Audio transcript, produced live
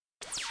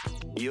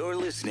You're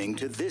listening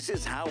to This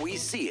Is How We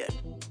See It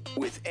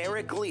with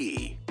Eric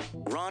Lee,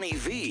 Ronnie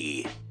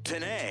V,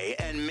 Tanae,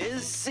 and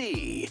Ms.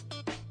 C.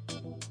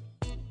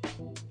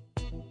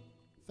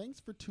 Thanks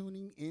for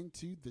tuning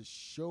into the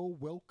show.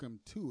 Welcome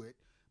to it.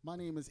 My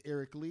name is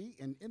Eric Lee,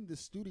 and in the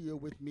studio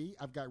with me,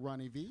 I've got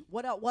Ronnie V.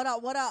 What up, what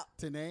up, what up?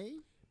 Tanae.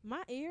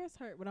 My ears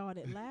hurt with all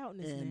that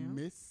loudness and now.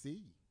 Miss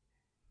C.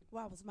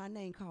 Why was my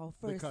name called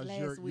first Because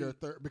last week?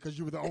 because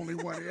you were the only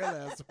one here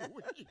last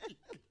week.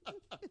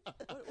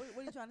 What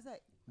are you trying to say?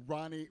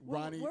 Ronnie,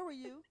 Where were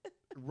you?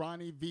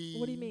 Ronnie V.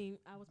 What do you mean?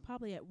 I was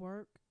probably at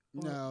work.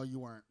 Or No, you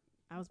weren't.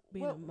 I was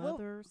being a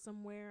mother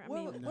somewhere.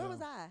 Where No.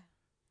 was I?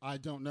 I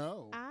don't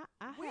know.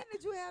 When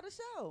did you have the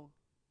show?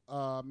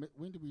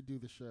 When did we do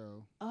the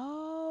show?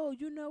 Oh,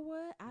 you know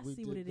what? I We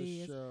see what did it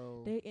the is.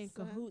 show. They in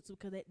Son. cahoots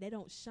because they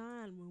don't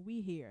shine when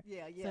we here.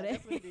 Yeah, So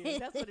that's what it is.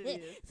 That's what it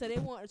is. So they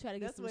want to try to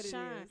get That's some what it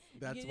shine. is.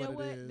 That's you what know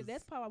it is.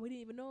 That's probably why we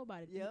didn't even know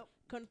about it. Yep.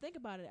 Couldn't think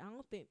about it. I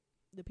don't think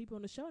the people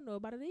on the show know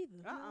about it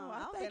either. I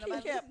don't think think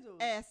he kept listen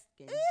to it.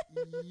 asking.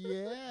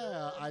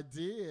 Yeah, I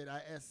did.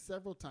 I asked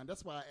several times.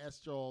 That's why I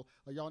asked y'all,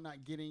 are y'all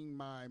not getting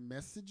my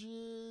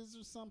messages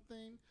or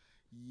something?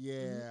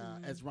 Yeah,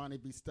 as Ronnie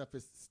B. Stuff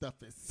is.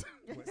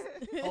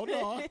 Hold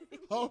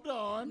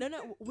on.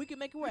 No, we can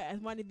make it work.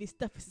 As one of these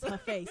stuff is her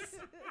face.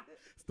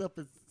 Stuff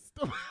is.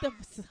 Stuff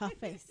is her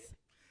face.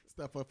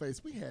 Stuff her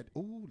face. We had,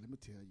 let me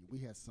tell you, we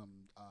had some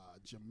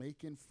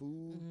Jamaican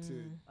food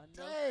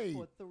today.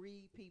 Enough for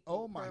 3 people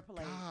Oh my per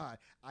plate. God.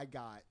 I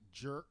got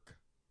jerk.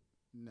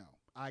 No.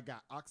 I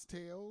got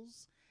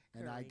oxtails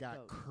and I Curry got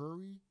goat.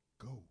 curry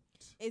goat.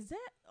 Is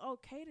that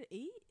okay to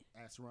eat?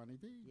 Ask Ronnie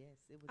B. Yes,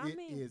 it was. I It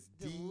mean, is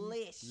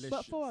delicious.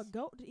 But for a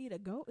goat to eat a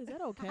goat, is that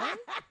okay?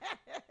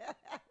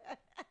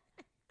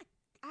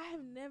 I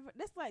have never.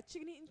 That's like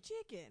chicken eating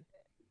chicken.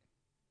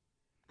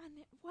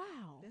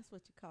 Wow. That's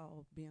what you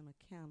call being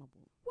a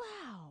cannibal.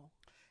 Wow.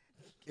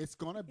 It's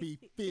going to be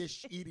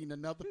fish eating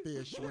another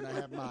fish when I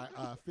have my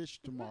fish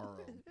tomorrow.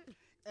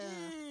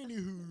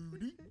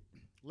 Anywho,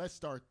 let's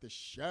start the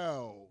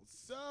show.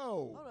 So,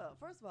 Hold up.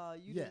 First of all,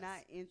 you Yes. did not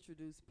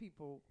introduce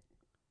people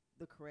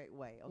the correct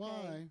way, okay?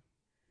 why?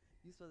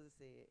 You supposed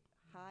to say,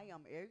 hi,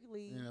 I'm Eric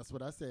Lee. And that's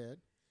what I said.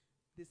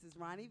 This is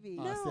Ronnie V.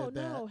 I No, said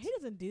no, that. he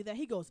doesn't do that.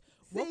 He goes,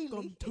 Seeley.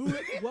 welcome to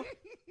it.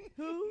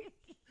 Who?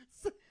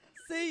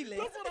 Seeley.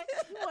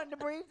 You wanted to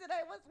breathe today?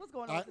 What's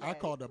going on today? I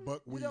called her You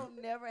buckwheat.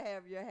 don't never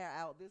have your hair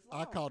out this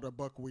long. I called her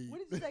buckwheat. When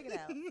did you take it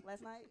out?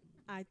 Last night?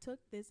 I took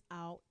this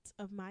out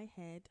of my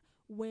head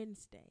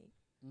Wednesday.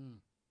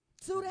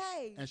 2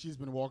 days. And she's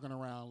been walking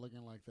around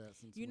looking like that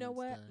since You know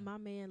what? Wednesday. My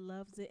man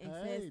loves it and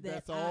Hey, says that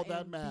that's all I that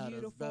am matters.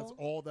 beautiful. That's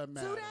all that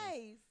matters. 2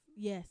 days.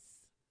 Yes.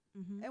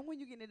 Mm-hmm. And when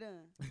you getting it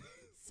done?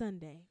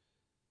 Sunday.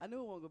 I knew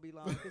it wasn't gonna be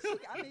long. 'Cause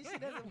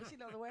she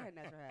doesn't wear her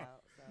natural hair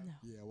out. So. No.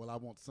 Yeah, well, I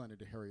want Sonny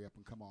to hurry up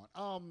and come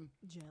on.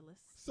 Jealous.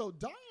 So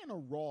Diana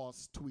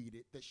Ross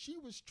tweeted that she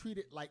was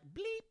treated like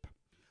bleep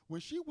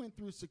when she went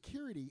through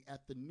security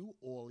at the New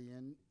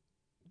Orleans.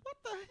 What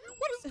the hell?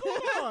 What is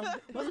going on?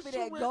 Must When be she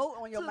that went goat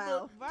on your to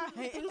mouth.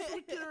 to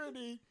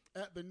security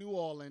at the New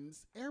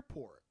Orleans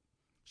airport.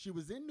 She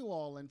was in New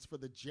Orleans for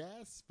the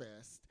Jazz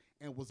Fest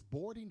and was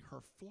boarding her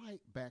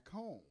flight back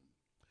home.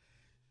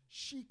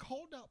 She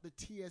called out the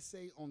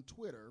TSA on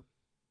Twitter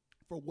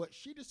for what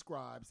she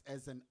describes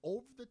as an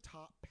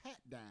over-the-top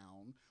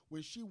pat-down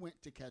when she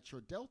went to catch her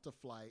Delta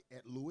flight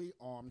at Louis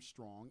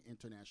Armstrong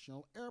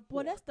International Airport.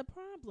 Well, that's the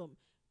problem.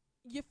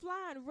 You're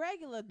flying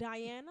regular,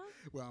 Diana.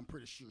 Well, I'm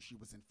pretty sure she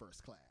was in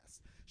first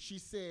class. She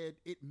said,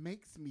 "It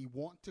makes me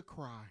want to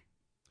cry."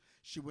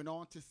 She went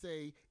on to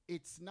say,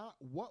 "It's not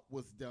what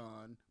was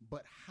done,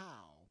 but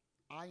how.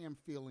 I am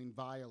feeling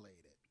violated."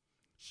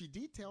 She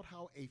detailed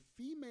how a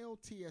female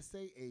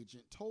TSA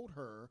agent told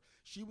her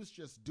she was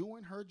just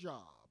doing her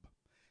job.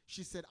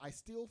 She said, "I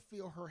still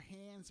feel her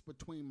hands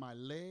between my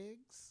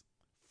legs,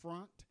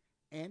 front,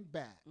 and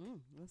back."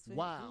 That's very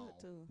Wow.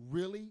 good, too.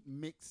 Really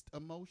mixed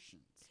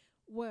emotions.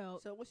 Well,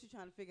 So what you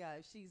trying to figure out?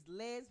 If she's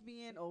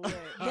lesbian or what?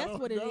 that's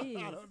what it is.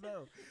 I don't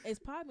know. It's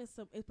probably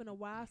it's been a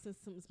while since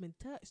something's been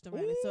touched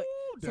around it. So,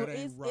 Ooh, so that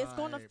ain't it's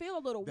gonna right. feel a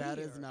little That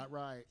weird. is not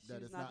right. She That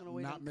was is knocking not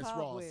away not them Miss Ross.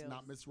 cobwebs.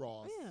 Not Miss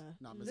Ross. Yeah.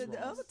 Not Miss The Ross.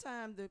 other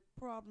time, the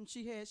problem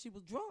she had, she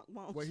was drunk.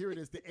 Well, here it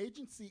is. The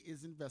agency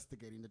is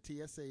investigating. The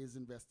TSA is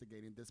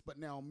investigating this. But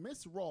now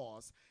Miss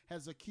Ross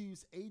has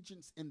accused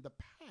agents in the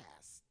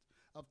past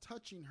of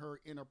touching her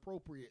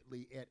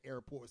inappropriately at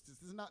airports.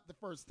 This is not the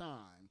first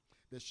time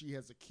that she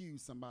has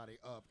accused somebody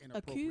of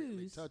inappropriately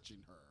Accused?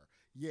 touching her.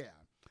 Yeah.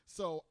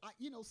 So,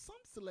 some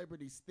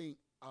celebrities think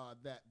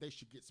that they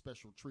should get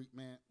special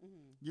treatment,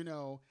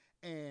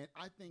 and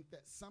I think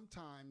that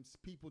sometimes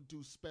people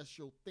do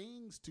special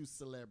things to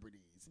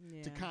celebrities to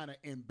Yeah. kind of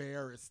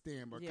embarrass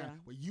them or Yeah. kind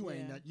of, well, you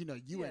ain't, Yeah. not, you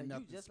Yeah, ain't you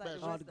nothing just like the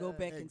special. Or to go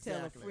back and tell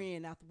a Exactly.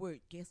 friend after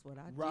work, guess what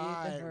I did to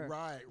Right, her.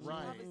 right, She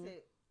right. probably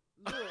said,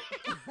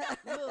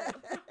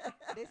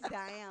 look, this is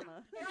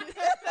Diana.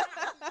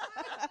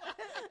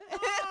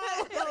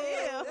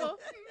 Ew.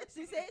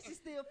 She said she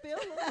still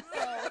feeling it,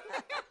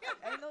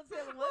 so ain't no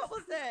telling What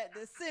was that?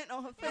 The scent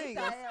on her It's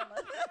fingers. Diana.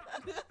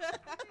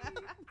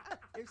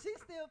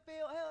 still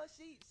feel her.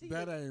 She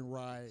That ain't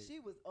right. She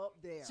was up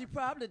there. She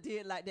probably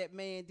did like that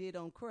man did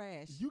on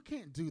Crash. You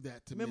can't do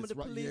that to Remember Miss the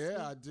policeman?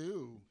 Yeah, I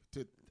do.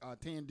 To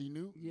Tandy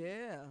Newton.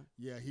 Yeah.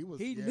 Yeah, he was.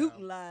 He yeah.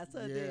 Newtonized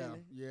her, Yeah,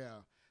 didn't he? yeah.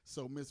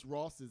 So Miss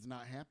Ross is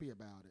not happy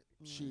about it.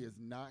 She is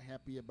not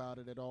happy about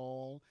it at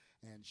all,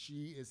 and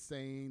she is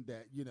saying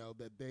that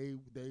that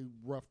they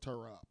roughed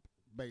her up.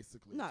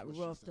 Basically, Not is what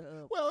she roughed said.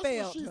 her up. Well, that's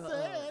what felt she her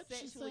said. up. She's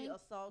sexually saying,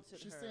 assaulted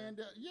she's her. saying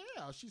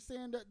that. She's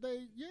saying that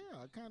they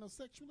kind of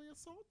sexually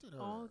assaulted her.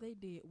 All they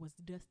did was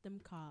dust them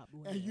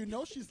cobwebs.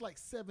 and she's like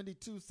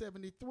 72,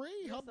 73.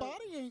 Yeah, Her so-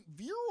 body ain't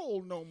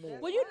virile no more.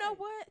 That's Well, you know right.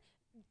 what?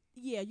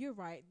 Yeah, you're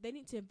right. They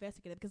need to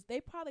investigate it because they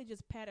probably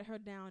just patted her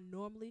down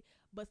normally,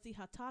 but see,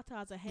 her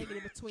tatas are hanging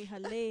in between her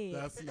legs.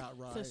 That's not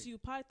right. So she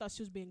probably thought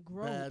she was being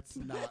groped. That's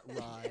not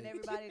right. And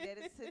everybody that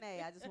is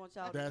Tanae, I just want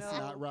y'all That's to know.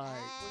 not right.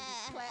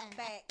 When you clap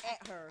back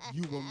at her.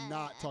 You will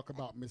not talk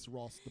about Miss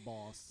Ross the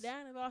boss.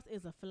 Diana Ross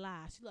is a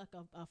fly. She's like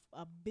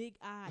a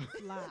big-eyed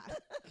fly.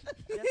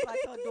 Just like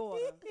her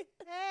daughter.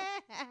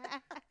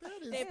 That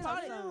is They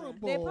probably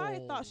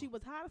terrible. thought she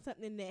was hiding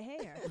something in their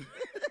hair.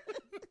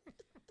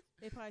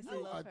 They probably said,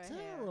 You love are her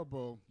hair.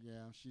 terrible. Yeah,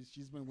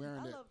 she's been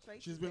wearing I it. love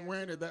Tracy's She's been hair,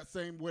 wearing too. it that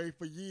same way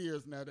for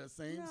years now. That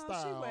same No,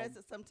 style. she wears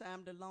it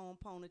sometimes the long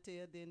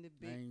ponytail, then the I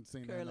big ain't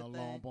seen that in a curly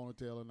long thing.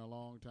 ponytail in a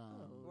long time.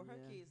 Oh. Well, her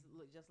Yeah. kids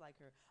look just like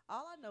her.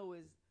 All I know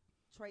is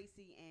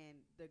Tracy and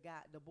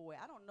the boy.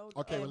 I don't know.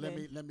 Okay, well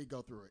Evan. let me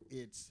go through it.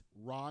 It's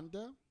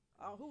Rhonda,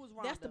 Who was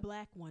Rhonda? that's the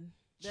black one.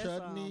 That's,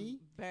 Chudney,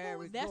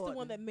 Barry That's the one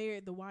Gordon. that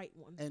married the white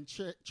one. and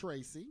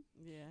Tracy.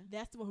 Yeah.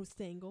 That's the one who's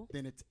single.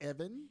 Then it's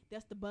Evan,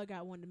 That's the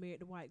bug-eyed one that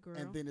married the white girl.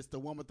 and then it's the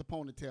one with the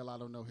ponytail. I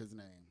don't know his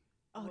name.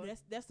 oh, What?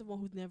 that's the one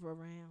who's never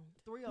around.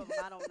 Three of them.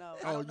 I don't know.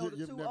 Oh, I don't know the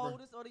you've two never-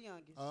 oldest or the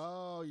youngest.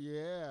 Oh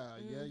yeah,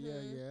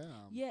 Mhm.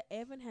 yeah. Yeah,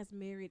 Evan has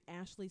married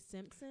Ashley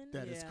Simpson.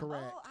 That is Yeah.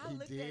 correct. Oh, I he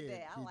looked at did.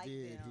 that. I he like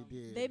did. them. He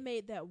did. They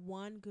made that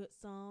one good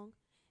song.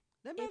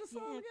 They made a If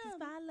song if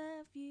together. I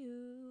love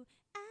you,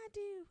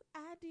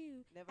 I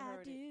do, Never I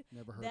heard do. it.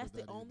 Never heard That's of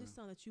that the only either.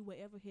 song that you will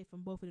ever hear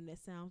from both of them that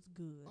sounds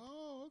good.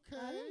 Oh,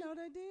 okay. I didn't know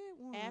they did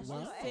one. Ashley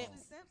Wow. Oh, Ashley Simpson.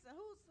 Simpson.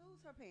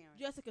 Who's her parent?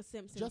 Jessica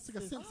Simpson.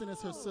 Jessica Simpson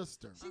is her Oh.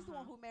 sister. She's the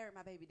one Uh-huh. who married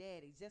my baby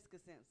daddy, Jessica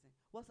Simpson.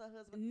 What's her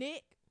husband?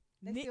 Nick.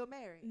 They Nick. still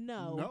married.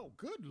 No. No,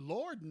 good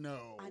Lord,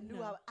 no. I knew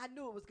No. I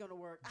knew it was gonna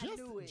work. I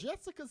knew it.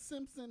 Jessica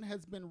Simpson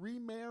has been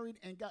remarried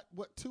and got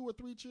 2 or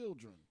 3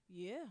 children,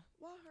 Yeah.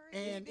 Well, her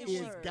and it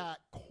is worked.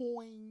 got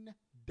coin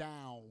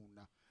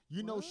down.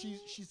 You know What?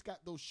 she's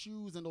got those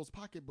shoes and those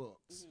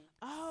pocketbooks Mhm.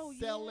 Oh,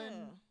 selling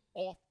yeah.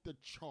 off the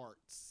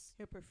charts.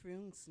 Her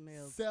perfume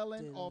smells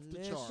Selling off the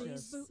charts.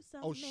 These delicious. boots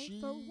are Oh, made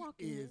she for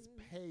walking. is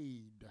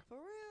paid. For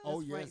real. Oh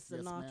That's yes,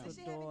 Frank yes, Sinatra's ma'am. Did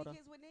she have daughter. any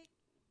kids with Nick?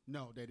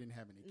 No, they didn't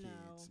have any No.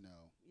 kids.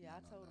 No. Yeah, No, I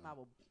no, told him no. I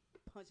would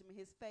punch him in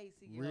his face.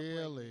 He'd get up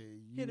Really?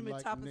 You Hit him in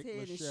like top of Nick his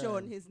head and Lachey.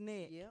 shorten his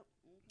neck. pregnant. Yep.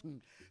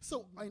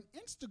 So, an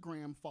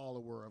Instagram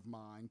follower of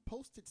mine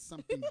posted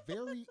something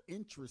very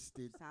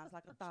Sounds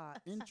like a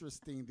thought.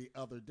 interesting the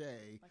other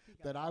day Like he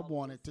got that I followers.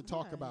 wanted to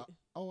talk Right. about.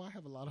 Oh, I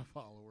have a lot of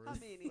followers. How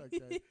many?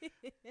 Okay.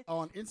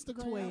 On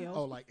Instagram, 12.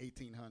 oh, like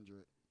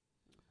 1,800.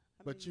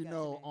 How But many you got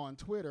know, today? on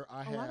Twitter, I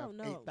I have don't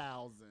know.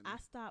 8,000. I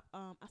stopped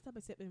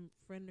accepting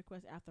friend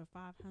requests after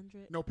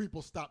 500. No,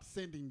 people stop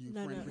sending you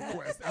No, friend no.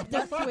 requests. after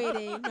No,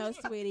 sweetie. No,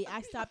 sweetie.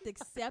 I stopped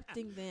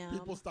accepting them.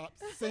 people stop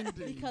sending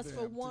Because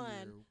for them to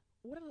one, you.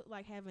 what is it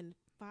like having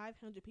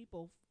 500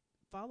 people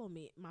follow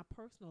me in my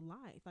personal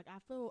life? Like, I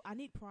feel I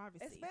need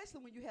privacy.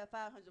 Especially when you have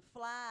 500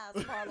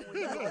 flies following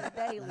you on a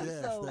daily.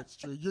 Yes, so that's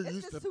true. You're it's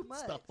used to just too much.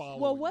 stuff following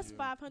Well, what's you.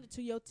 500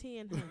 to your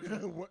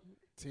 1,000? What?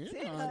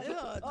 10,000?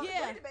 Oh,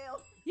 Yeah. ring the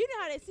bell. You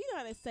know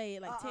how they say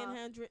it, like Uh-uh.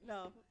 1,000,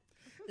 No.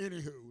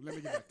 Anywho, let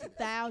me get back to that.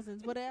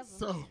 thousands, whatever.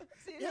 So,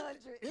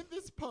 1,000. in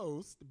this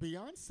post,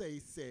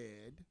 Beyonce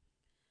said,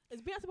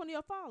 Is Beyonce one of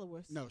your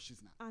followers? no,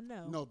 she's not. I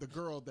know. No, the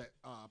girl that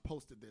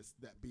posted this,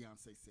 that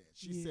Beyonce said.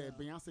 She said,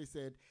 Yeah. Beyonce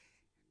said,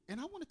 and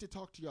I wanted to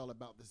talk to y'all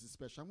about this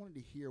especially. I wanted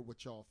to hear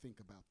what y'all think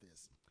about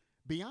this.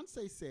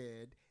 Beyonce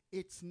said,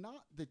 it's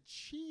not the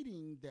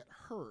cheating that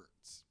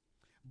hurts,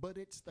 but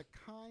it's the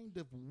kind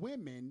of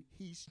women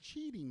he's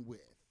cheating with.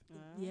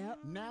 Yep.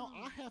 Now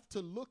I have to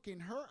look in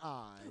her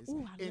eyes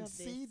Ooh, I and love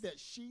see this. that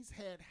she's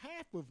had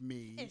half of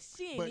me, And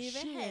she ain't but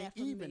even she half ain't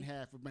of even me.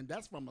 half of me.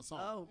 That's from a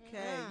song.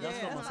 Okay. That's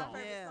yeah. from a That's my song.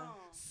 favorite Yeah. song.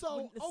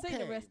 So Sing the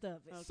okay, rest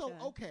of it. so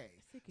Okay. okay,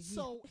 Sick of you.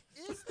 so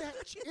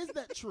is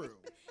that true?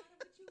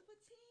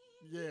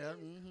 Yeah,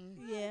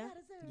 Yeah.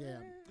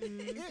 yeah.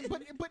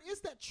 Mhm. But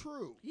is that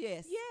true?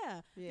 Yes.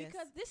 Yeah, Yes.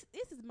 because this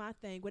is my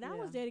thing. When I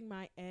was Yeah. dating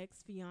my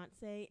ex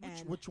fiance,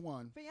 and Which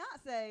one?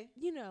 Fiance.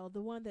 you know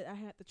the one that I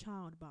had the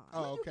child by,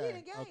 Oh, you okay, get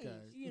engaged?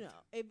 okay. you know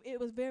it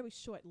was very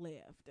short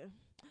lived. Did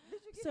you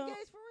get So-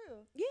 engaged for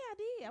real? Yeah, I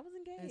did. I was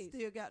And engaged.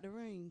 still got the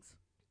rings.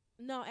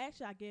 No,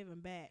 actually, I gave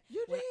him back.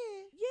 You When-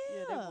 did.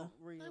 Yeah, they weren't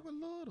real. They were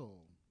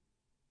little.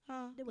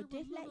 Huh? they were They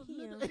were just like little,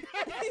 him. little.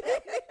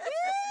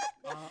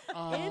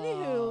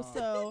 Anywho,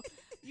 so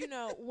you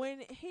know, when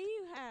he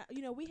had,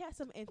 you know, we had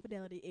some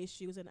infidelity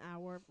issues in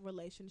our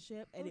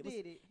relationship, and Who it was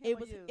did it? Him it or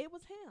was you? it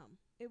was him.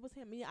 It was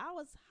him. I mean, I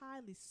was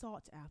highly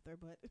sought after,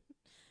 but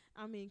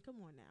I mean, come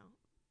on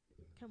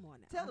now, come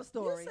on now. Tell the You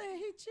story. said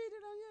he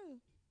cheated on you.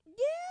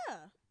 Yeah,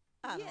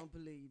 I Yeah. don't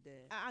believe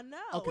that. I know.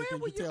 Okay, Where can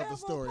were you you tell the ever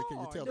story? Can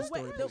you apart? tell The the way,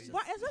 story, the, please?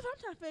 that's what I'm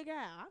trying to figure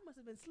out. I must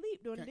have been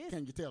asleep during this.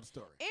 Can you tell the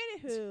story?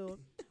 Anywho,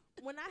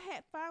 when I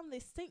had finally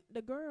synced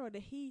the girl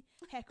that he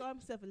had called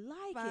himself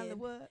Finally, liking,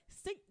 what?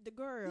 synced the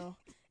girl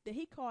that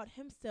he called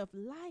himself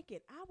liking,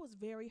 I was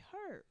very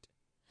hurt.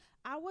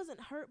 I wasn't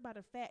hurt by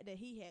the fact that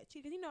he had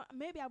cheated. You know,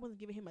 maybe I wasn't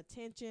giving him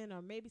attention,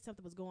 or maybe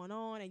something was going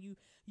on, and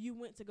you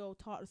went to go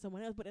talk to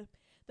someone else. But if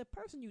the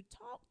person you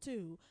talked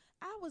to,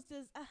 I was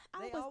just, I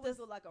They was always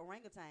just, look like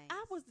orangutan.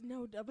 I was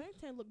no, the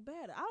orangutan looked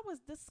better. I was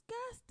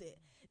disgusted.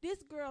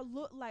 This girl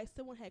looked like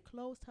someone had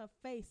closed her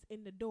face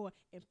in the door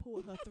and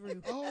pulled her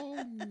through. Oh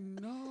And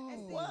no!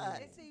 see,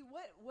 What? and see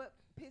what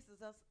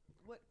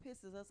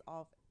pisses us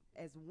off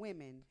as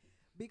women,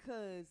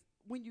 because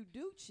when you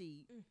do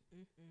cheat,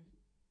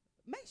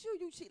 make sure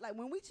you cheat. Like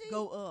when we cheat,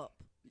 Go up.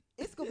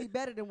 it's gonna be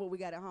better than what we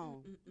got at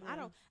home.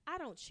 I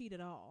don't cheat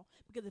at all,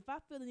 because if I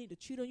feel the need to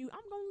cheat on you,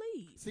 I'm gonna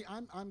leave. See,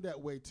 I'm that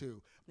way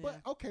too. But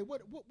Yeah. okay,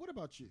 what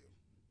about you?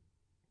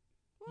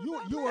 What You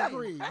about you me?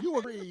 agree? You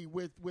agree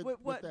with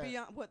What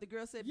that? what the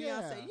girl said?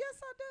 Yeah. Beyonce.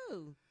 Yes, I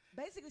do.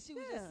 Basically, she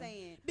was Yeah. just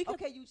saying, Because-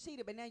 okay, you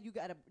cheated, but now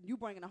you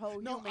bringing a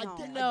whole No, human I home.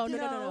 get No, I no,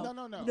 get- no, no,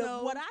 no, no.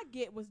 No. What I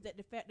get was that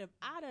the fact that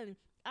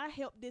I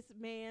helped this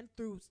man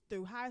through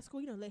high school.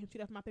 You know, let him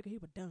cheat off my picker. He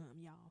was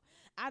dumb, y'all.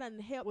 I done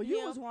helped Well, him.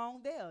 you was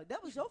wrong there.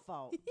 That was your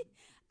fault.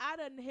 I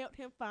done helped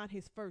him find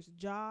his first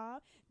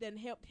job. Then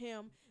helped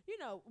him. You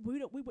know, we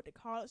went to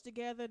college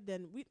together.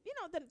 Then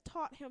then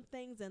taught him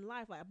things in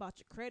life, like about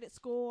your credit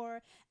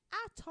score.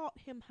 I taught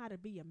him how to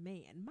be a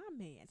man, my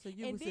man. So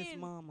you And was his then-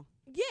 mama.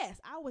 Yes,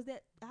 I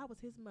was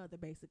his mother,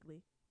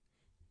 basically.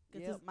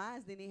 'Cause Yep,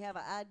 mine didn't even have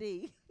an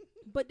ID.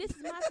 But this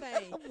is my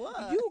thing.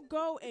 What? You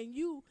go and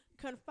you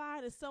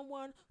confide in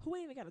someone who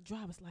ain't even got a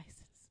driver's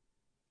license.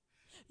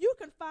 You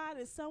confide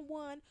in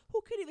someone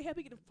who couldn't even help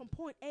you get from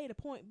point A to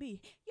point B.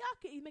 Y'all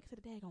couldn't even make it to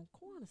the daggone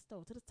corner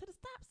store, to the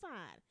stop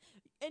sign.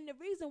 And the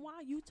reason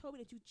why you told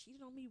me that you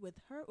cheated on me with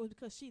her was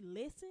because she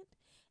listened.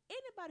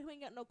 Anybody who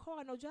ain't got no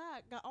car, no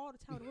job, got all the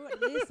time in the world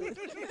to listen.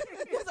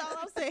 That's all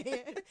I'm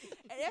saying.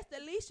 And that's the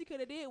least you could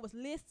have did was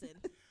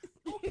listen.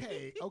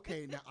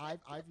 Okay. Now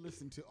I've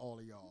listened to all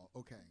of y'all.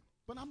 Okay,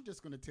 but I'm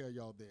just gonna tell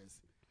y'all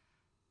this.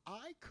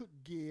 I could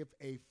give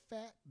a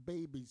fat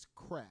baby's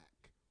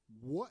crack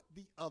what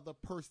the other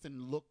person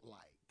looked like.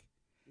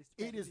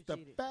 It is the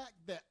fact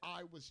that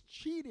I was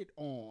cheated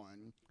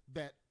on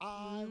that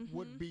I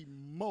would be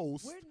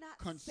most We're not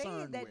concerned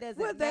saying that with. doesn't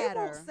Well, they matter.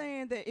 weren't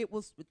saying that it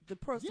was the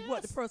person.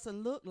 What the Yes.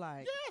 person looked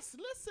like. Yes,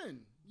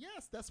 listen.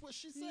 Yes, that's what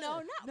she said. No,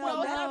 not No,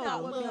 well, that's no,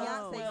 not what well,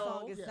 Beyonce's well,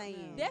 song is yeah.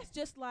 saying. That's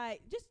just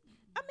like just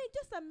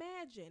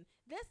imagine.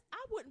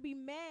 I wouldn't be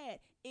mad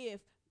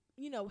if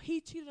he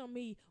cheated on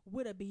me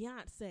with a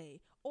Beyonce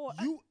or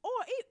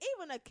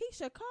even a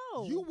Keisha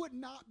Cole. You would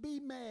not be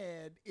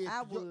mad if I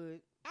your-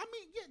 would. I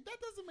mean, yeah,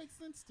 that doesn't make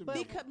sense to But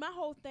me. because my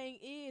whole thing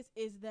is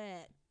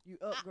that You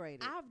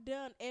upgraded. I've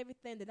done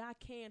everything that I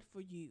can for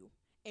you,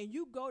 and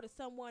you go to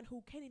someone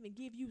who can't even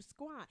give you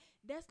squat.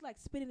 That's like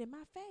spitting in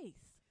my face.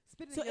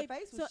 Spitting so in your if-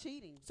 face was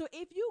cheating. So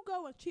if you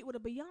go and cheat with a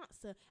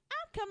Beyonce,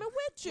 I'm coming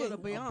with you. With a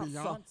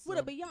Beyonce. With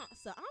a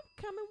Beyonce, I'm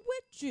coming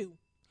with you.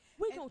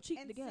 We're And- gonna cheat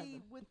and together.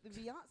 See, with the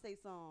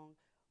Beyonce song,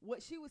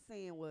 what she was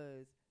saying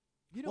was,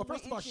 you Well, don't.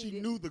 first of all, she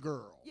knew the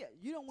girl. Yeah,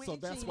 you don't win. So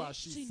and that's cheated. why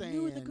she's She saying.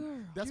 knew the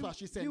girl. That's You- why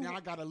she said, you- now I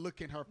got to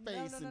look in her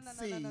face no, and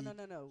see.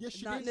 no. Yes,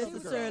 she Not did know She the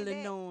was girl. necessarily saying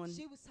that knowing-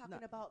 She was talking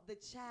not- about the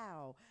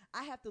child.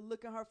 I have to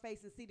look in her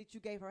face and see that you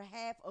gave her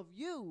half of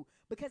you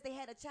because they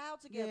had a child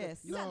together.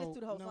 Yes. You got to listen No, to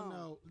the whole no, song.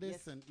 no.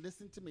 Yes.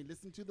 Listen to me.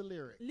 Listen to the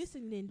lyrics.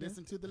 Listen, Linda.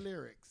 Listen to the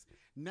lyrics.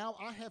 Now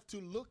I have to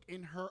look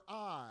in her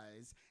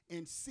eyes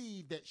and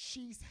see that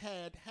she's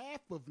had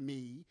half of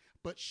me,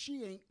 but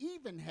she ain't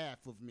even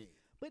half of me.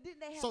 But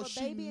didn't they have So a she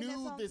baby in that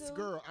knew song this too?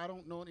 girl. I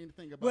don't know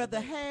anything about Well, the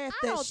that. half I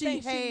that don't she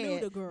think she knew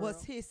had the girl.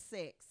 was his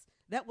sex.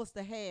 That was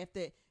the half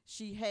that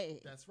she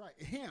had. That's right.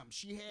 Him.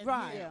 She had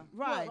Right, him.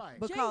 right. Right.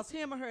 Because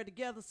him and her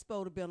together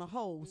supposed to have been a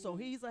whole. So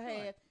he's a half,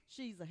 Right.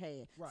 she's a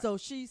half. Right. So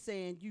she's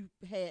saying you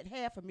had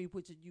half of me,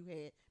 which is you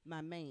had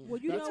my man.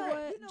 Well, you know That's what?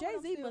 right. You know what Jay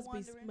I'm Z still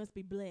wondering? must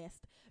be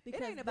blessed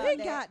because ain't about they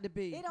that. got to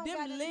be. It don't Them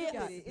got nothing to do lips-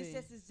 with Got it. to It's be.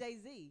 just it's Jay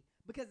Z.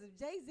 Because if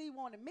Jay Z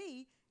wanted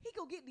me, he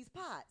go get these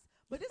pots.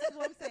 But this is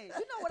what I'm saying.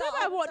 You know what?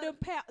 Somebody I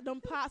want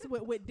them pots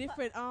with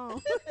different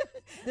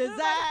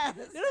Designs.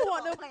 They don't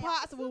want them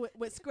pots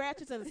with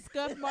scratches and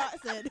scuff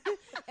marks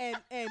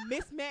and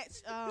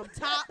mismatched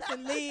tops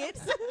and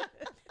lids.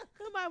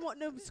 Nobody want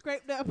them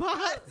scraped up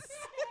pots.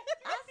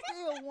 I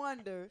still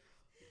wonder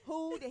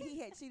Who that he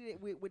had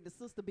cheated with when the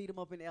sister beat him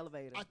up in the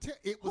elevator?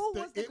 It Who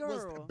was the it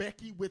was girl?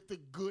 Becky with the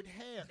good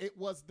hair. It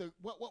was the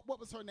what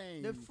was her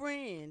name? The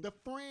friend. The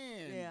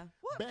friend. Yeah.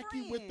 What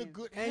Becky with the friend?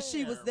 good hair. And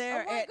she was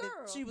there A white at the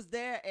girl. she was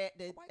there at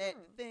the white at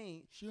girl. the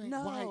thing. She ain't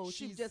No, white. she was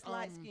She's, just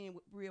light skinned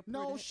with real pretty.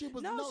 No, hair. she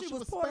was no, she was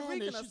was Puerto Spanish.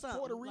 Rican or She's something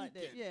Puerto like that.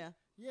 Rican. Yeah.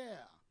 Yeah.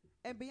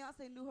 And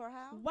Beyonce knew her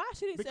how? Why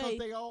she didn't Because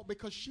say?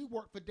 because she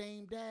worked for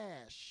Dame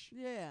Dash.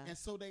 Yeah. And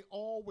so they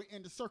all were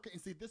in the circuit.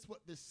 And see, this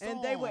what this song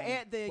And they were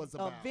at the was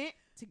about. event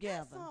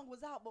together. That song was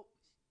out, but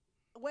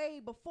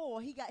way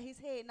before he got his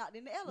head knocked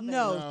in the elevator.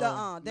 No,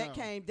 No,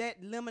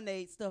 that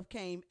lemonade stuff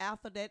came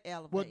after that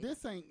elevator. Well,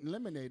 this ain't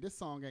Lemonade. This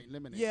song ain't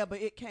Lemonade. yeah,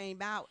 but it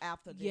came out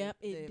after the Yep,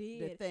 it the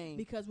did thing.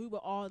 because we were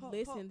all Ho,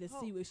 listening to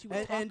ho, see ho. what she was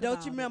And talking don't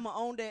about. you remember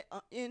on that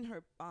in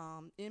her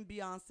in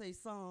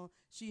Beyonce's song,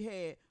 she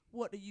had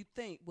 "What Do You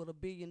Think" with $1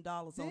 billion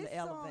on This the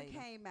elevator.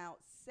 song came out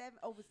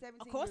over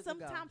 17 Of course, years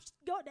ago. sometimes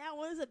go down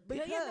one is $1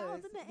 billion Because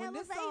in the when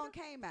elevator. this song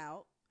came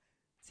out,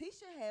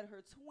 Tisha had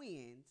her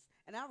twins,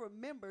 and I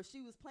remember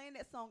she was playing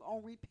that song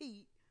on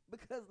repeat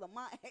because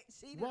Lamont had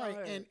cheated on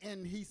her. Right,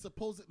 and he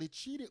supposedly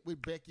cheated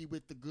with Becky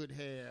with the good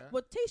hair.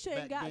 Well, Tisha ain't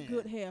back got then.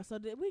 good hair, so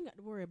we ain't got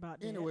to worry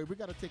about that. Anyway, we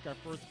got to take our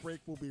first break.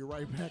 We'll be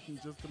right back in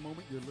just a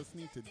moment. You're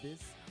listening to This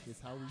Is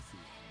How We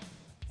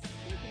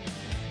See It.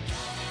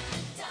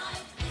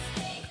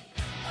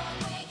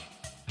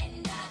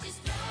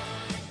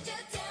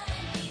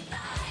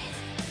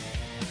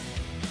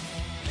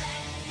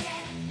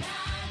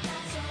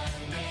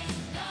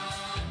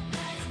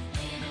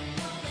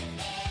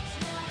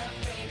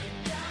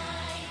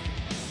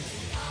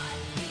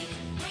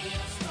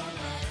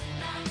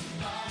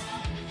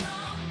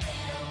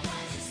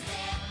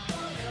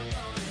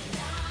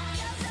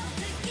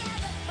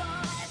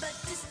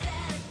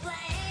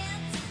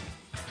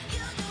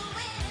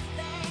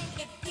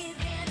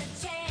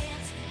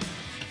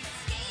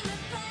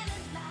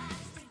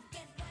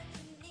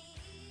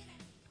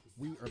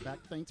 We are back.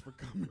 Thanks for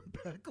coming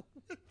back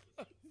with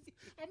us.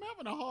 I'm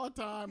having a hard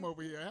time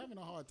over here. Having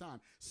a hard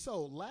time.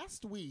 So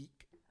last week,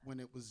 when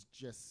it was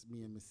just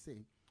me and Miss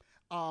C,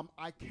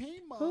 I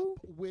came up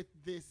with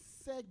this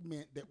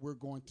segment that we're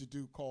going to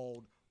do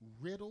called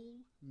Riddle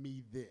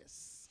Me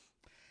This.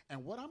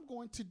 And what I'm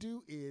going to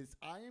do is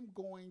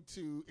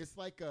it's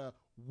like a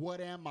what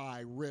am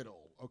I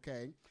riddle,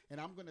 okay? And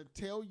I'm going to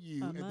tell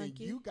you, and then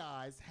monkey? you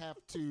guys have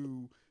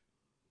to...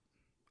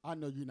 I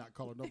know you're not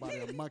calling nobody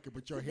a monkey,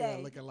 but your hair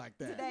Today. looking like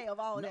that. Today of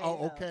all days. Oh,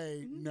 though.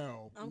 okay.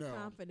 No, I'm no.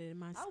 confident in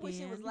my skin. I wish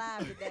it was live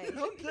today.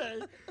 Okay.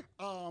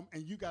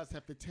 And you guys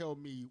have to tell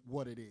me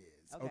what it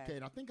is. Okay. Okay.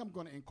 And I think I'm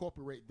going to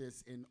incorporate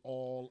this in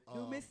all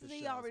Do of Miss the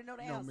C shows. already know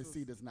the No, answers? Miss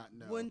C does not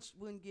know.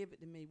 Wouldn't give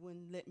it to me.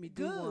 Wouldn't let me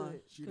do Good. one.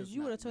 She Because does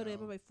you would not have told know.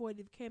 everybody before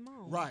it came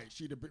on. Right.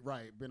 She'd have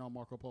been on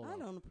Marco Polo. I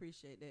don't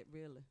appreciate that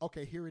really.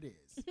 Okay, here it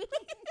is.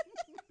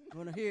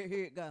 Wanna hear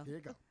it go? Here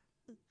you go.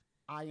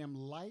 I am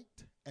light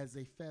as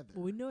a feather.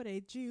 Well, we know it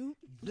ain't you.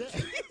 Yeah.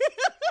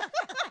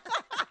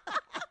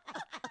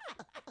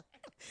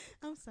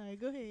 I'm sorry.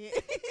 Go ahead.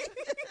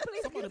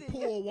 Somebody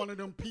pull one of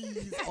them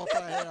peas off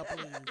her hair,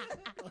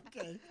 please.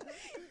 Okay.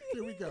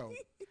 Here we go.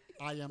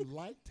 I am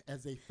light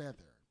as a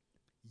feather,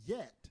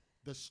 yet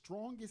the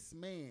strongest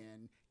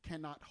man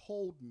cannot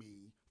hold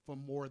me for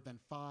more than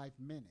 5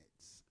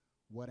 minutes.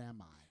 What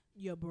am I?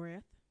 Your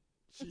breath.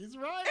 She's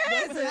right.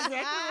 That's exactly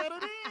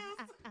what it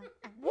is.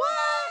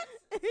 What?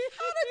 How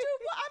did you?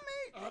 I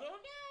I don't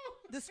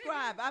know.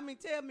 describe.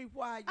 Tell me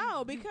why.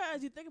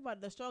 Because you think about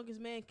it, the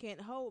strongest man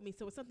can't hold me.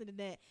 So it's something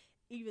that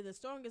even the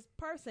strongest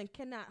person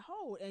cannot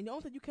hold. And the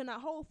only thing you cannot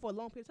hold for a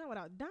long period of time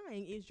without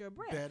dying is your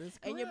breath. That is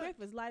correct. And your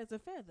breath is light as a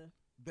feather.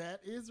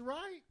 That is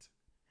right.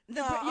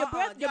 No, your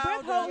breath y'all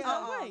holds done-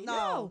 no weight.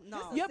 No, This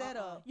no. is Your, set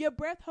up. your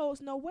breath holds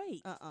no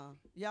weight.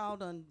 Y'all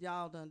done.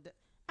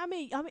 I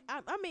mean,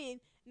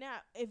 now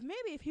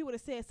if he would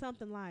have said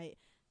something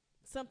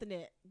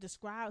that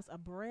describes a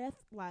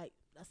breath, like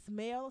a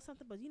smell or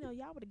something, but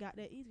y'all would have got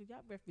that easy. Y'all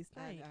breath be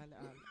stank.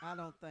 I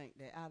don't think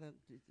that.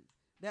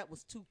 That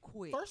was too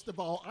quick. First of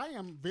all, I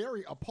am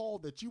very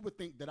appalled that you would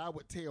think that I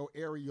would tell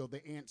Ariel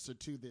the answer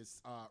to this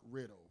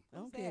riddle. I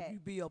don't What's care that? if you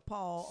be a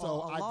Paul So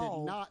or a I did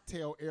log. not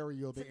tell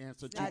Ariel the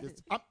answer to I this.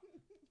 did-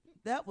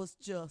 That was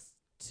just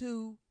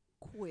too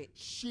quick.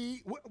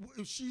 She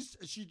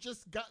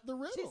just got the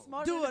riddle. She's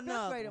smarter Do than the fifth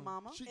another grader, one.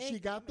 mama. She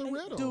got the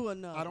riddle. Do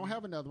another I don't one.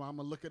 have another one. I'm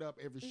gonna look it up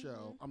every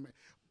show.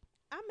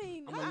 I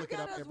mean, I'm gonna How look you it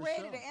got up us every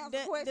ready show. to answer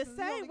the questions?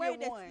 same you only way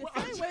get one.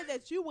 the same way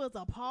that you was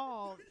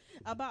appalled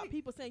about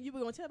people saying you were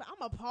gonna tell me,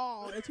 I'm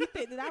appalled that you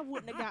think that I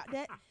wouldn't have got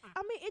that.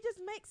 I mean, it just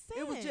makes sense.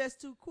 It was just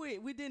too quick.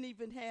 We didn't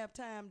even have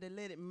time to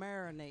let it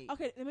marinate.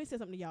 okay. Let me say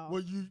something to y'all.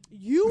 Well,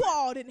 You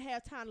all didn't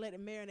have time to let it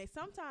marinate.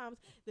 Sometimes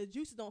the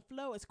juices don't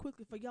flow as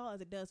quickly for y'all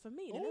as it does for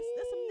me. And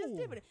that's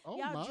different. Oh,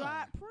 y'all my.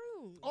 dried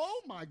prunes.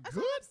 oh my That's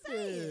what I'm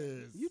saying.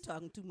 goodness. You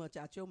talking too much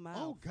out your mouth.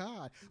 Oh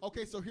God.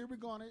 Okay, so here we're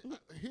going.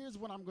 Here's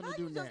what I'm going How to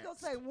do you just next. gonna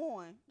say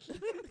one?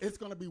 It's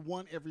going to be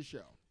one every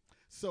show.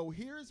 So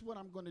here's what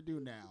I'm going to do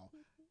now.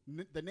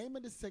 The name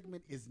of the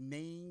segment is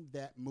Name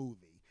That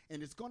Movie.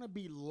 and it's going to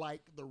be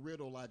like the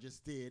riddle I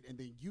just did, and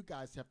then you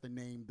guys have to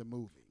name the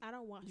movie. I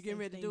don't want. You getting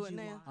ready to do it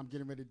now? I'm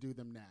getting ready to do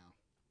them now.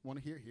 Want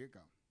to hear? Here it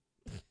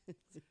go.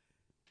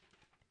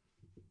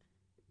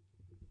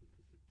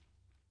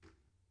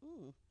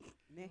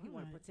 Now he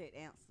want to Alright. protect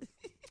answers.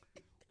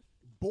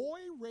 Boy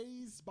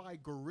raised by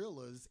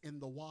gorillas in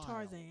the wild.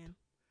 Tarzan.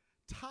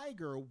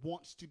 Tiger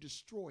wants to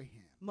destroy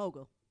him.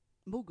 Mogul.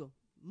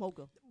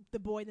 The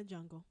Boy in the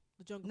Jungle.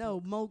 The Jungle. No,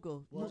 Book.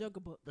 Mogul. The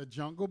Jungle Book. The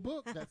Jungle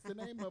Book. That's the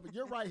name of it.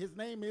 You're right. His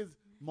name is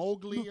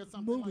Mowgli or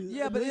something like that.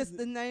 Yeah, but it's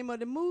the name of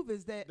the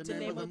movies that. The The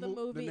name of the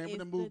movie name of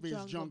the is movie The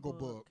is Jungle Jungle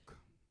Book.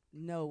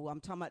 No, I'm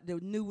talking about the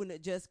new one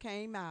that just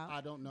came out.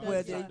 I don't know. That's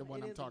That's not right. the one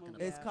It I'm is a talking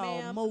movie. about. It's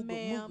called Ma'am, Mogul.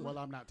 ma'am. Well,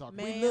 I'm not talking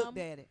Ma'am. about. We looked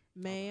at it.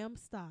 Ma'am,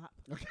 stop.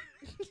 Okay.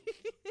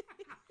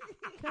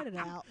 Cut it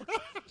out.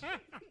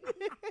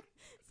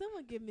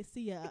 Someone give Miss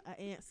Sia a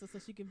answer so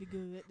she can be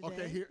good today.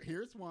 Okay,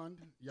 here's one.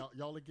 Y'all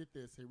will get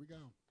this. Here we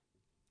go.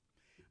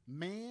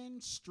 Man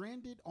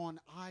stranded on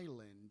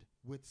island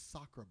with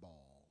soccer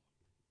ball.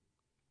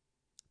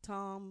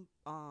 Tom,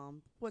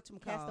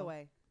 whatchamacallit?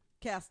 Castaway.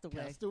 Castaway.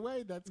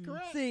 Castaway, that's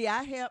correct. See,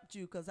 I helped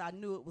you because I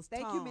knew it was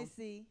Thank Tom. you, Miss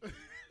C.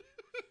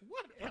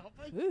 Whatever.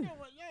 You know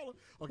what, y'all.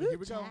 Okay, here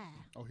we go. child.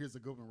 Oh, here's a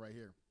good one right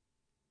here.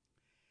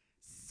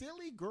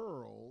 Silly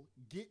girl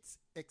gets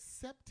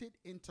accepted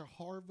into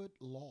Harvard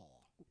Law.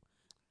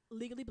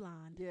 Legally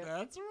Blind. Yeah.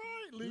 That's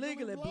right.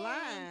 Legally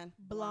blind.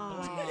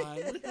 Blind.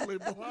 Legally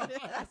blind.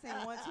 I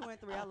seen 1, 2, and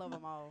 3. I love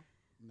them all.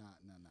 Not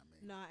me.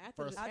 Nah,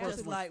 after First- the I first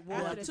just one- like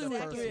yeah, one, the two, and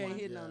first three ain't one.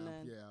 hitting yeah, on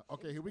that. Yeah.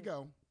 Okay, here we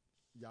go.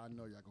 Y'all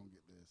know y'all gonna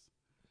get this.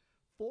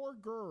 4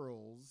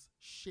 girls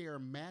share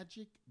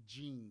magic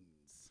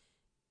jeans.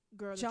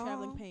 Girl in John?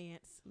 Traveling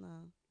Pants. No.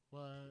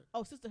 What?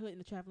 Oh, Sisterhood in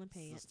the Traveling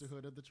Pants.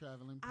 Sisterhood of the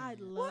Traveling I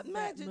Pants. love that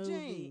Magic movie,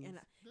 Jeans? and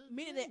They're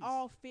meaning they jeans.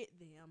 all fit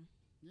them.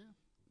 Yeah.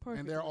 Perfectly.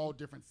 And they're all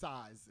different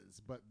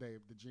sizes, but the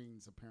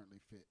jeans apparently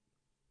fit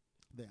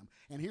them.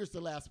 And here's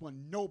the last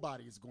one.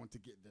 Nobody is going to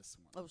get this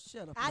one. Oh,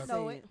 shut up. I and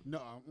know say it.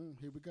 No,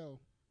 here we go.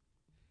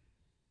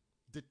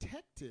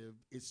 Detective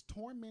is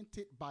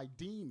tormented by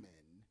demon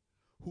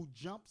who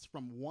jumps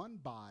from one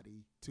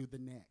body to the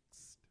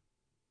next.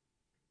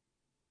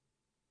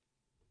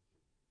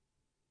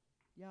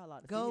 Y'all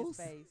like to Ghost?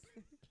 see his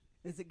face.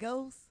 Is it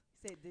Ghost?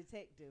 He said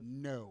detective.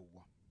 No.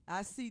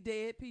 I see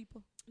dead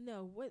people.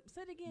 No, what?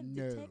 Say it again.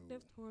 No.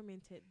 Detective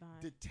tormented by.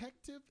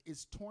 Detective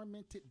is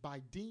tormented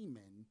by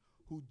demon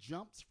who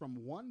jumps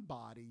from one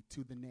body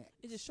to the next.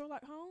 Is it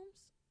Sherlock Holmes?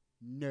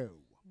 No.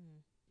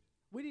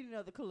 We need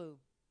another clue.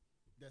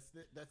 That's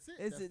it. That's it.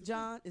 Is That's it the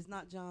John? It's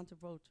not John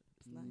Travolta.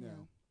 It's not No.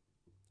 him.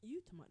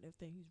 You talking about that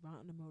thing? He's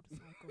riding the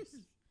motorcycles.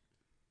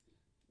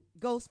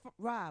 Ghost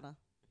Rider.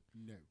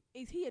 No.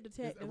 Is he a Is-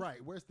 detective?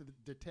 right. Where's the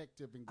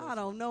detective in Ghost I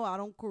don't Rider? know. I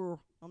don't care.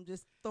 I'm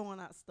just throwing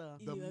out stuff.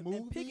 The Yeah, and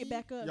movie. pick it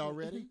back up. Y'all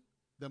ready?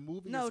 The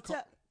movie No, is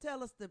called.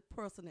 tell us the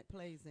person that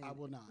plays in I it.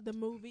 will not. The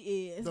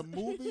movie is. The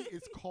movie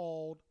is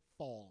called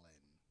Fallen.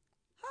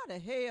 How the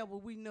hell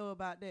would we know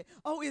about that?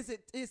 Oh, is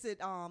it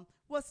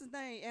what's his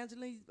name?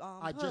 Angeline's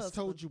I just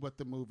told you what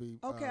the movie.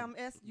 Okay, I'm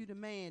asking you the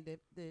man that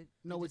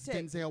No, the it's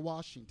detective. Denzel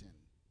Washington.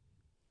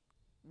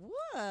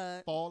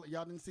 What? Fall.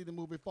 Y'all didn't see the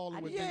movie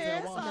Fallen with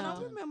Yes, Denzel I Washington.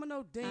 don't remember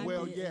no damn.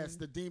 Well, didn't. yes,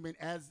 the demon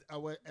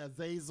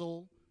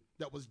Azazel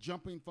that was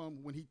jumping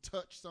from when he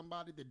touched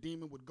somebody, the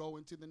demon would go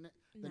into the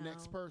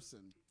next No.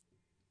 person.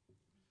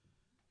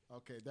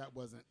 Okay, that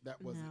wasn't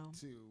No.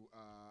 too.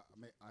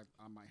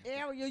 I might have.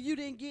 Ariel, you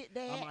didn't get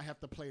I that. might have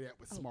to play that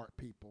with smart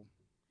people.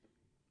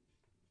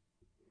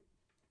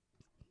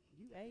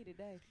 You ate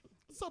today.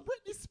 So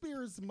Britney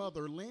Spears'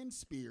 mother, Lynn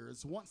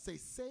Spears, wants a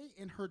say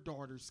in her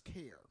daughter's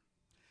care.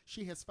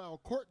 She has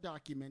filed court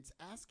documents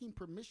asking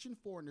permission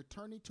for an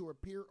attorney to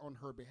appear on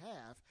her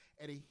behalf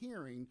at a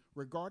hearing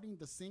regarding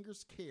the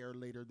singer's care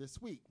later this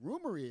week.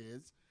 Rumor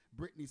is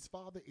Britney's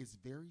father is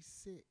very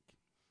sick,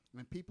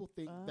 and people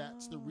think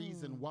that's the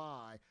reason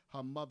why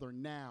her mother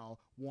now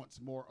wants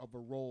more of a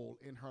role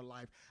in her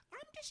life.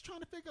 I'm just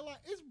trying to figure out,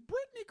 is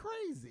Britney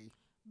crazy?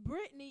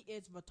 Britney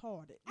is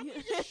retarded. I mean,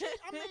 is she,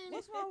 I mean,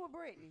 What's wrong with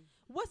Brittany?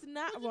 What's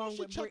not well, you know, wrong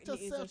she with checked Britney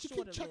is herself. a She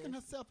shorter keep checking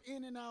list. herself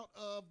in and out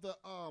of the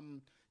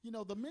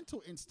the mental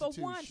For institutions.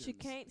 one, she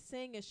can't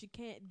sing and she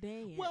can't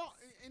dance. Well,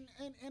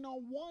 and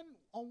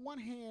on one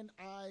hand,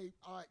 I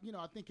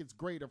think it's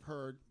great of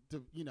her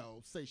to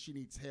say she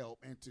needs help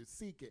and to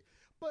seek it,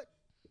 but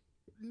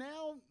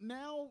now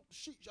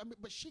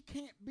but she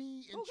can't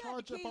be in Who got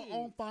charge the of her kids?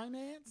 own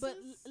finances. but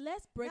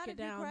let's break That'd it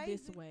be down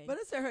this crazy. way. But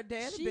it said her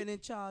dad She- had been in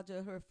charge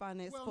of her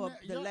finance Well, for now-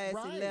 the yeah, last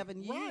right,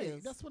 11 right.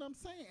 years. That's what I'm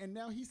saying. And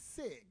now he's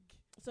sick,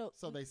 so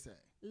so they say.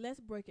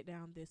 let's break it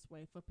down this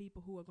way for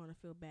people who are going to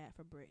feel bad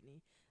for Britney.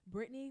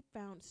 Britney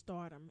found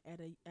stardom at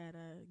a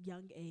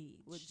young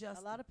age. With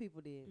just A lot of people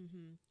did.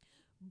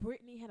 Mm-hmm.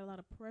 Britney had a lot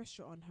of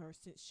pressure on her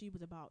since she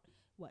was about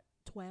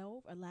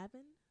 12,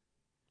 11.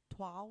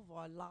 12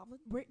 or 11.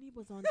 Britney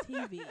was on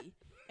TV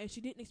and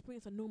she didn't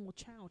experience a normal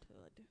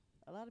childhood.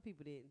 A lot of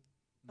people did.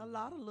 A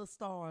lot of little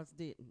stars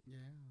didn't. Yeah.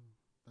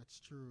 That's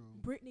true.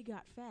 Brittany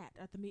got fat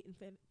after meeting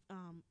Kevin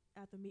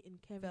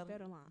Federline.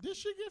 Federline. Did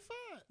she get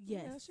fat?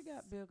 Yes, Yeah, she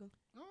got bigger.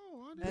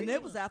 Oh, I didn't And know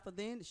it was that. after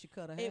then that she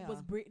cut her hair. It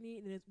was Brittany,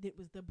 and it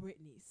was the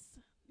Britneys.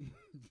 You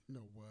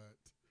know what?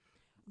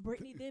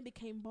 Brittany then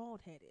became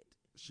bald headed.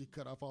 She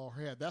cut off all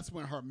her hair. That's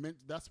when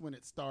that's when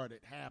it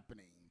started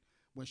happening.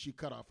 When she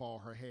cut off all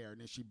her hair, and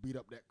then she beat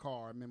up that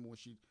car. I remember when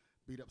she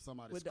beat up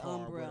somebody's With the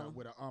car umbrella.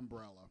 with an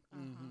umbrella.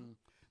 hmm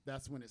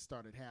That's when it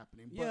started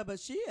happening. Yeah, but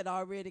she had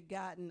already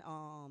gotten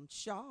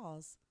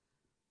Shaw's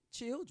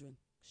children.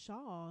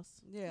 Shaw's.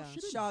 Yeah, she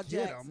didn't Shaw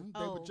get Jackson. 'em.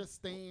 They were Oh. just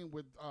staying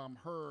with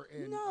her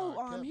and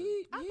No, Kevin.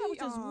 he I thought it was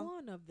just um,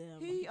 one of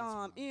them. He That's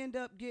one.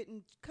 ended up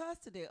getting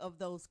custody of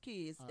those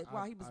kids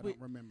while he was I with.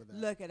 don't remember that.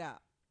 Look it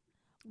up.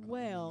 I don't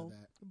Well,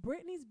 remember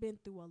Brittany's been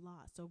through a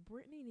lot, so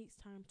Brittany needs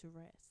time to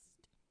rest.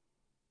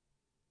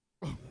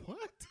 that.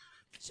 What?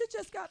 She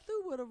just got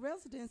through with a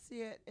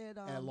residency at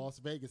At Las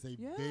Vegas, a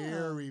yeah.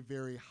 very,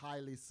 very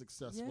highly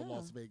successful Yeah.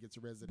 Las Vegas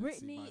residency,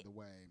 Brittany- by the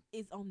way.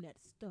 Is on that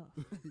stuff.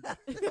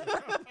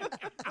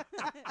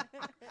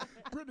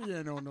 Brittany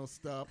ain't on no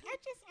stuff. I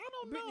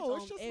don't Brittany's know.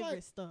 on It's just every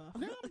like, stuff.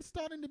 now I'm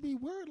starting to be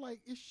worried. Like,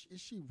 is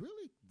she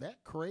really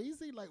that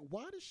crazy? Like,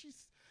 why does she?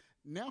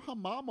 Now her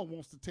mama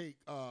wants to take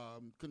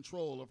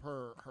control of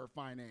her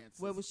finances.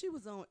 Well, when she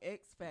was on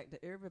X Factor,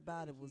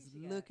 everybody was She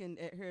got- looking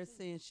at her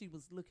saying she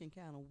was looking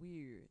kind of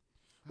weird.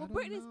 I Well, don't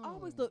Brittany's know.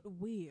 always looked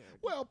weird.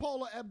 Well,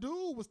 Paula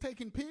Abdul was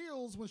taking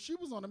pills when she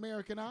was on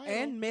American Idol.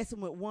 And messing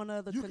with one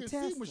other you can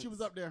contestant. see when she was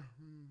up there.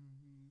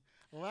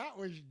 Well, that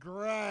was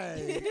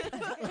great.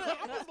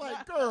 I was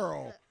like,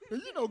 girl,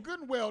 you know good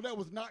and well that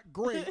was not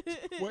great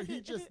what he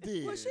just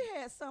did. Well, she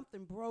had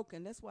something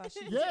broken. That's why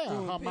she was yeah,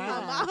 doing her pills.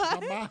 mind.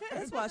 Her mind.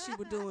 That's why she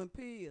was doing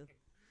pills.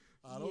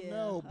 I don't Yeah.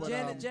 know, but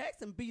Janet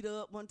Jackson beat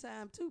her up one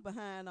time too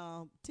behind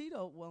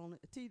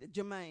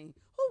Jermaine.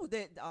 Who was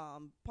that?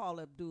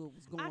 Paula Abdul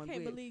was going I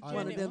can't with believe I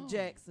one don't of them know.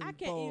 Jackson I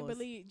can't even boys.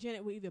 believe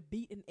Janet would even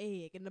beat an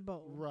egg in the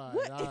bowl. right.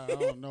 What? I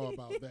don't know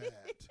about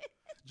that.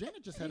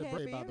 Janet just had She a had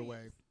birthday, by the way.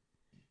 experience.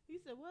 You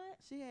said what?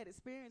 She had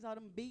experience all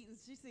them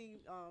beatings. She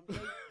seen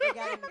they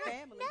got in the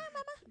family.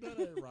 That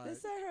ain't They right.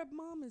 say her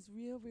mom is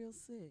real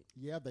sick.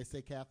 Yeah, they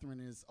say Catherine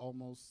is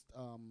almost,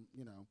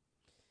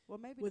 Well,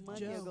 maybe With the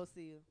monkey Joe. will go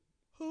see her.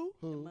 Who?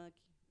 The who? monkey.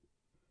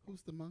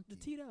 Who's the monkey?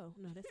 The Tito.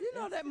 No, that's You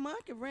know that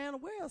monkey ran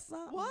away or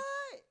something. What?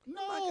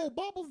 No,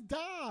 Bubbles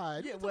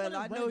died. Yeah, You well, talking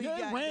I about know he it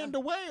got ran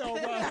done. away, all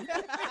right.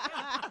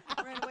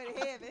 Ran away to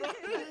heaven.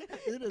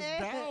 It is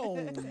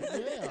down.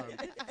 Yeah.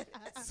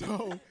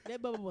 So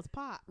that bubble was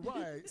pop.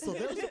 right.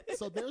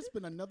 So there's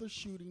been another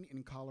shooting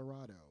in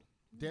Colorado.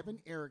 Devin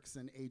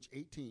Erickson, age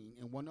 18,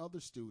 and one other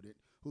student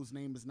whose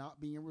name is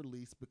not being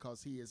released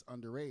because he is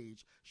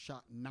underage,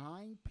 shot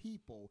 9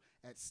 people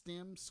at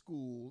STEM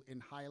school in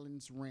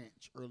Highlands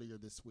Ranch earlier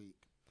this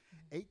week.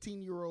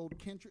 18-year-old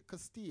Kendrick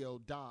Castillo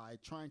died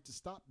trying to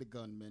stop the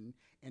gunman,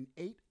 and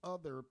 8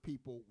 other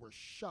people were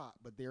shot,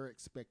 but they're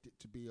expected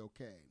to be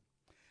okay.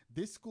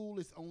 This school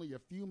is only a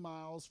few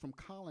miles from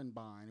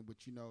Columbine,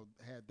 which,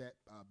 had that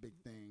big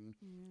thing,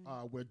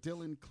 where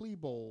Dylan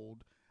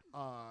Klebold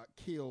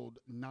killed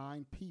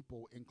 9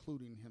 people,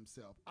 including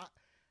himself.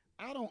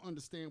 I don't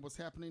understand what's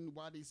happening,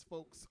 why these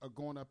folks are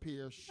going up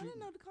here I shooting. didn't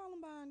know the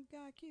Columbine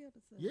guy killed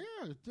himself.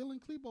 Yeah, Dylan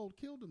Klebold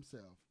killed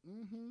himself.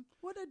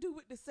 What they do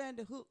with the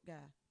Sandy Hook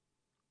guy?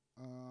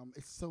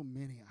 It's so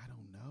many, I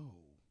don't know.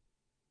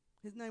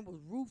 His name was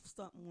Roof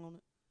something on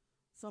it.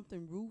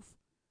 Something Roof.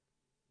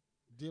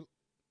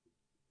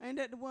 Ain't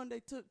that the one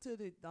they took to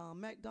the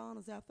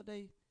McDonald's after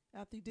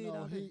he did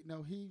all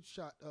that? He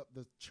shot up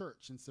the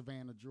church in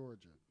Savannah,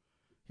 Georgia.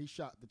 He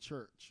shot the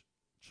church,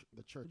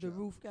 The up.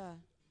 Roof guy.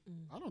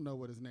 I don't know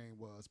what his name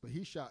was, but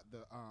he shot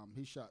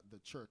the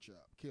church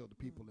up, killed the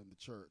people in the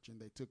church, and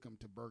they took him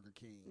to Burger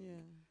King.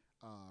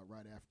 Yeah.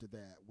 Right after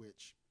that,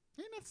 which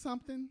ain't that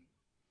something?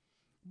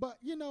 But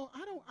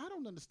I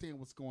don't understand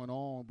what's going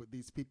on with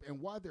these people and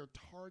why they're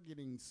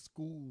targeting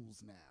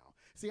schools now.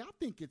 See, I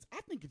think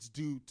it's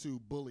due to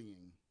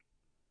bullying.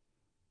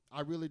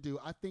 I really do.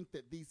 I think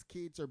that these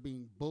kids are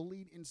being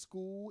bullied in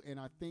school, and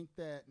I think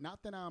that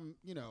not that I'm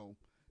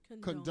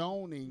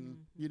condoning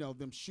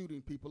them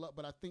shooting people up,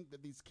 but I think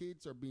that these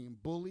kids are being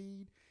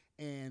bullied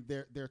and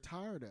they're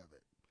tired of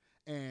it.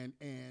 And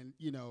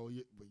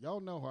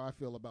y'all know how I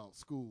feel about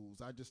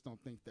schools. I just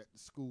don't think that the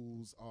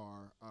schools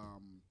are.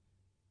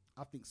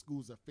 I think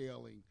schools are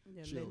failing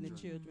Yeah, children. letting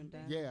the children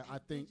down. Yeah, I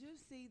think. Did you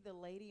see the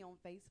lady on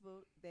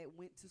Facebook that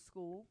went to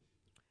school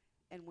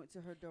and went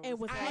to her daughter's And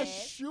was I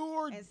class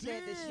sure and did.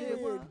 said that she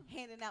was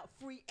handing out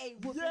free A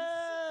whoopings?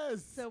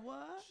 Yes. So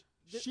what?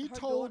 She her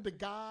told daughter- the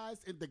guys,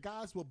 and the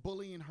guys were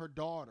bullying her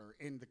daughter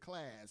in the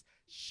class.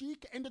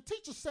 And the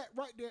teacher sat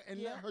right there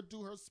and let her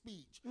do her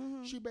speech.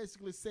 She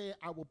basically said,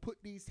 "I will put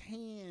these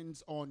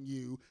hands on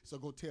you. So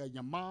go tell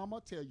your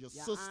mama, tell your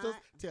sisters, aunt.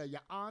 tell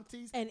your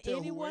aunties, And tell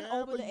anyone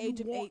whoever over the you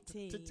age of want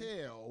 18. to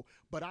tell.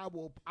 But I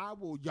will.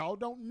 Y'all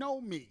don't know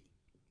me.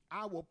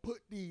 I will put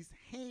these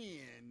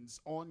hands whoopings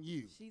on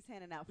you. She's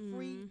handing out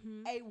free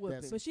Mhm. A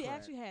whoopings. That's But she correct.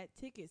 actually had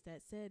tickets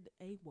that said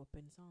A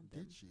whoopings on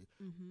them. Did she?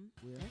 Mm-hmm.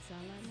 Well, That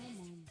sounds like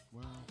my mom.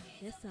 wow.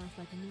 That sounds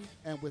like me.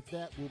 And with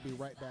that, we'll be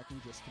right back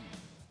in just a minute.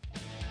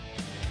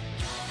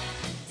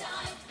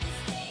 Time to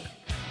stay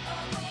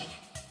awake,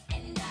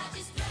 and I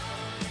just know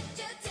that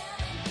you're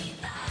telling me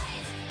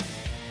lies.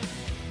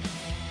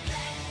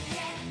 Black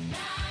cat,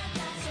 night,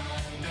 that's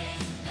all day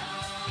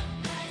long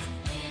nights,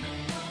 living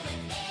on the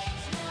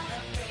edge, not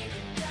afraid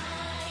to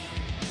die.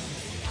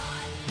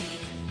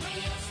 Heartbeat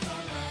real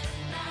strong, but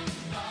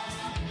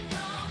not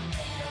long.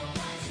 Better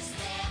watch your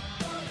step,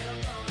 or you're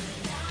gonna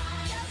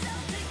die. You're so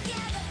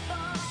together,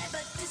 boy,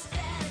 but just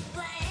at a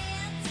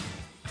glance.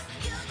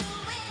 You'll do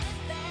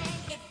anything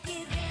if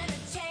given a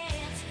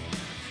chance.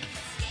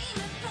 Scheme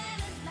and plan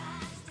and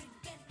lies to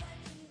get what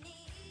you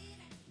need.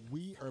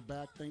 We are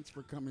back. Thanks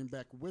for coming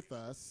back with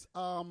us.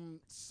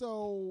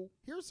 So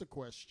here's a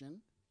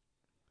question.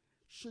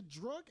 Should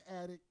drug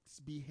addicts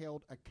be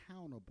held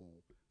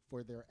accountable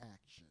for their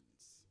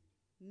actions?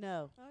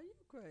 No. Are you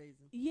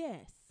crazy?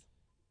 Yes.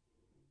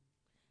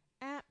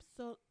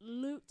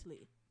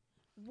 Absolutely.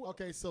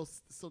 Okay, so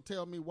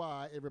tell me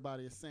why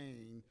everybody is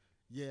saying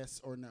yes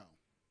or no.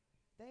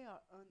 They are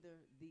under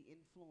the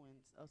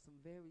influence of some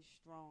very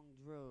strong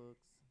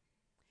drugs.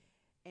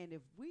 And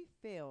if we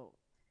felt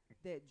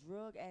that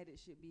drug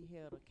addicts should be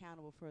held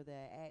accountable for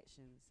their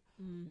actions,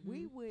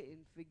 we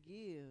wouldn't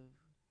forgive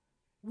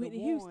Whitney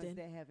the Houston. ones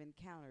that have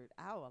encountered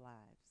our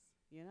lives,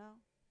 you know?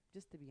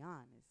 Just to be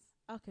honest.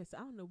 Okay, so I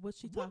don't know what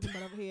she's talking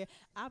about over here.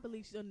 I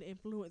believe she's under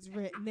influence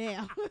right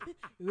now.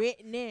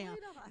 Right now. Well,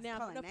 you know, I Now,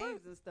 call the names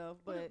first- and stuff,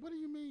 What, but what do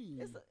you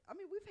mean? I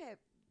mean, we've had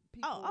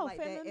people Oh, like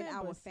family that in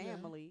our members. Yeah,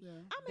 family. yeah.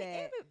 I mean,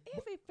 that-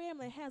 every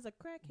family has a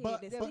crackhead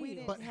But that's that we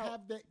still. didn't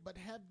help.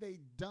 have they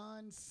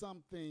done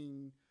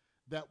something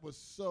that was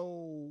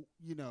so,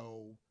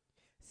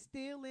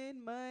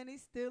 Stealing money,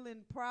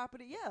 stealing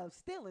property. Yeah,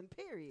 stealing,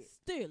 period.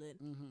 stealing.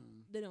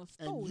 mhm. They don't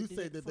And stole you it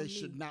say from that they me.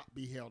 should not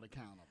be held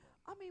accountable.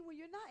 I mean, when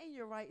you're not in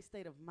your right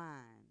state of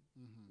mind,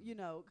 Mhm. you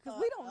know, because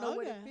we don't know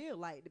what it okay. feels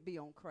like to be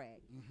on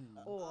crack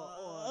Mhm.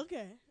 or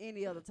Okay.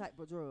 any other type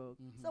of drug.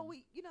 So Mhm.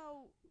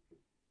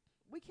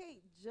 we can't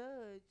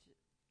judge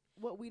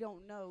what we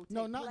don't know.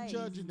 No, take not place.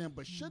 judging them,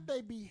 but should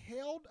they be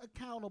held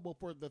accountable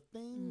for the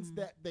things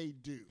that they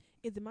do?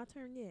 Is it my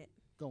turn yet?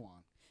 Go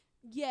on.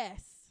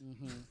 Yes.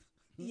 Mm-hmm.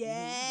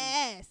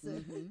 Yes.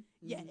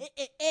 Yeah.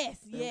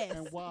 Yes.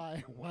 And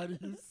why? Why do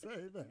you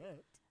say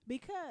that?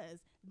 Because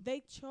they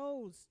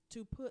chose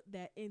to put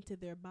that into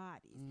their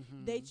bodies.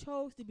 Mhm. They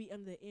chose to be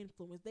under the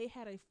influence. They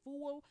had a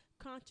full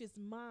conscious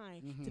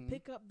mind to Mhm.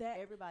 pick up that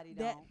Everybody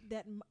that don't.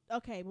 that.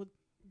 Okay, well,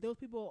 those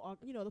people are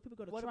those people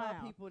go to What trial.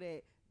 about people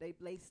that they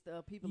lace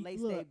stuff? People You- lace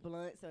look, their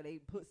blunt, so they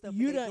put stuff.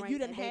 you in their done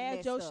drink and they had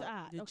messed your up.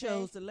 shot. You Okay?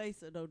 chose to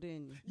lace it though,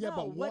 didn't you? Yeah, No,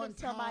 but what one if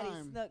somebody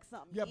time. snuck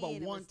something Yeah, in but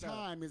and one was stuff?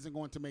 time isn't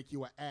going to make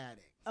you an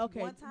addict.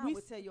 Okay, One time we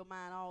would tell your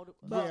mind all the.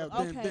 But,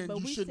 Yeah, then but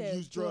you we shouldn't said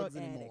use drugs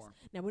drug addicts. anymore.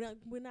 Now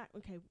we're not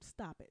okay.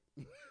 Stop it.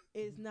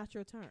 It's not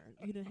your turn.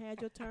 You done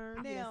had your turn.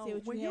 You done Now, said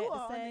what when you you had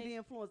are to under say. the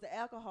influence of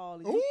alcohol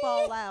and Ooh. you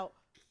fall out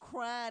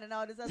crying and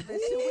all this other stuff,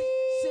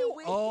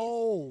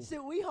 Oh.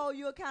 should we hold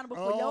you accountable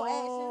for your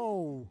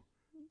actions?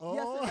 Oh.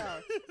 Yes or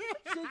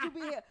no? Should you be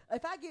here?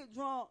 If I get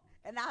drunk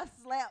and I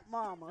slap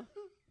mama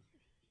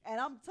and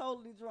I'm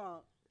totally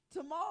drunk,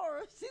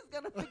 tomorrow she's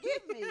gonna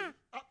forgive me.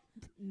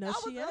 No, I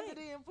was she under ain't.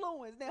 the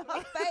influence. Now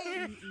her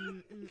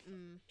face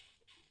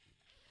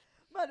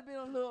might have been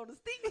a little on the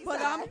stinky But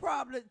side. I'm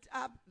probably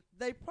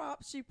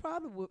she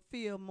probably would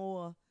feel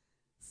more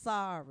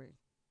sorry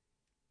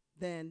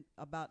than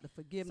about the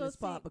forgiveness see-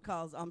 part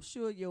because I'm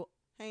sure your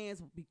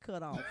hands would be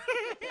cut off.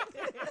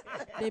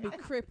 They be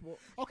crippled.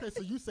 Okay,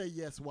 so you say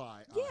yes.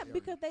 Why? Yeah, Ariel?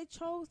 because they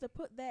chose to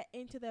put that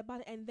into their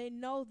body, and they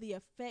know the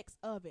effects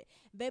of it.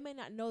 They may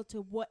not know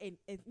to what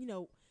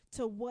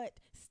to what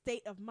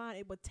state of mind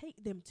it would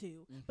take them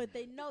to, but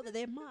they know that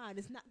their mind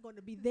is not going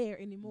to be there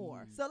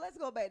anymore. So let's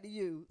go back to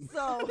you.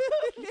 So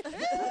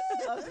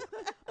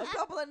a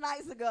couple of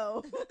nights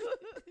ago,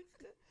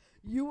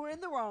 you were in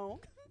the wrong.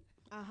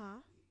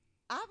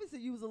 Obviously,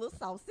 you was a little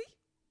saucy.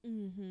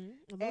 Mm-hmm.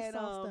 A little And,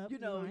 soft stuff. you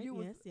know, right. you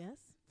was- yes.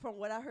 From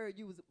what I heard,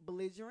 you was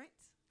belligerent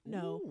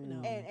No, Ooh.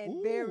 no.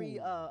 and very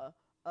Ooh.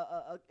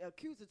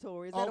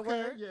 accusatory. Is that a Okay,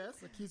 word? yes,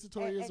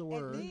 accusatory is a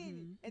word.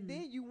 And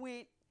then you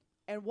went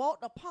and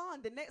walked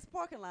upon the next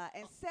parking lot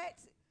and sat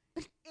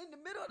in the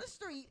middle of the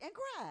street and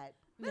cried.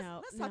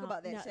 Let's talk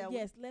about that, shall we?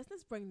 Yes,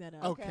 let's bring that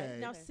up. Okay.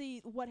 Now,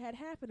 see, what had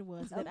happened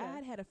was that I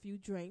Okay. had a few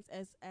drinks,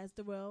 as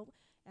well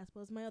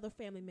as my other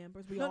family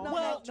members. We No, all no,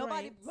 had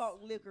nobody drinks.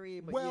 brought liquor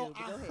in but Well, you.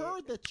 But I go ahead.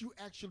 heard that you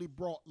actually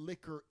brought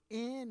liquor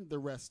in the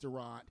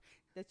restaurant,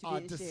 that you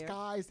didn't share.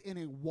 disguised in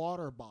a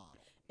water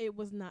bottle. It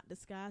was not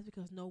disguised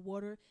because no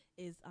water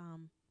is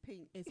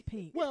Pink.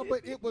 pink. Well,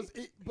 but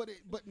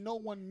but no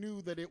one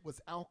knew that it was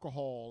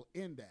alcohol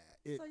in that.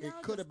 It So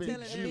y'all could have just been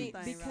telling juice.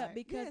 everything, because right?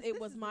 because Yes, it this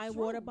was is the my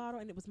water truth. bottle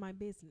and it was my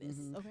business.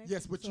 Okay.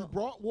 Yes, but you So-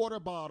 brought water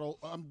bottle,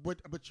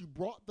 but you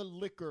brought the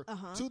liquor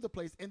Uh-huh. to the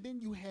place, and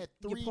then you had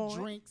Your 3 point.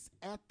 drinks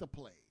at the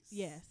place.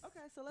 Yes. Okay,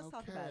 so let's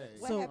talk about it. Okay.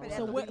 What So happened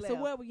so after where, we so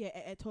left? where we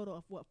at total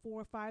of what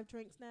 4 or 5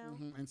 drinks now?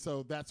 Mhm. And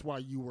so that's why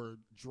you were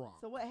drunk.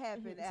 So what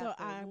happened Mhm. after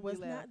So I when was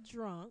we not left?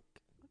 drunk.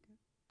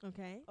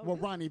 Okay. Oh, Well,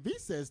 this- Ronnie V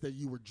says that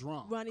you were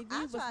drunk. Ronnie V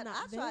I was tried, not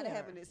I there. tried to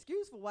have an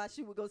excuse for why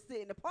she would go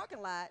sit in the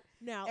parking lot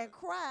Now, and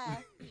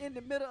cry in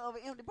the middle of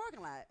an empty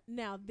parking lot.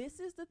 now this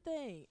is the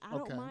thing. I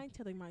Okay. don't mind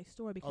telling my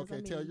story because Okay, I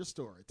mean, tell your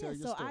story. Tell yeah,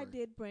 your so story. I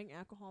did bring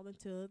alcohol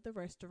into the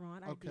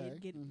restaurant. I Okay, did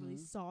get really mhm.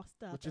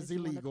 sauced up, Which as is you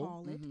wanna illegal.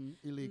 Call it.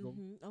 Illegal.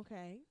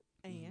 Okay,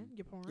 and Mhm.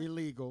 your point.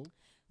 Illegal.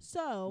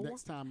 So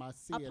Next time I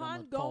see it, I'm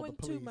upon gonna call the going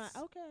police. to my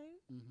okay,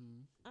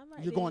 Mhm. all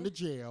right, You're going to then.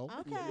 jail.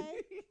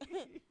 Okay,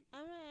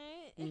 all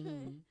right.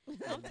 Mhm.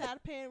 I'm tired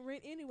of paying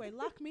rent anyway.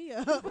 Lock me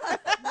up.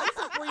 Make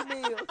some free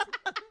meals.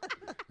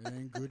 It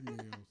ain't good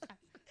news.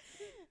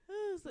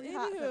 So We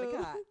hot for the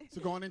anywho, cot.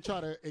 So go on and try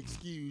to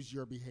excuse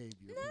your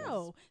behavior.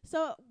 no.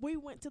 So we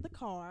went to the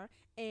car,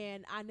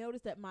 and I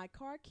noticed that my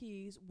car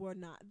keys were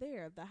not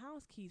there. The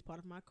house keys, part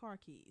of my car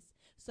keys.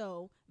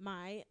 So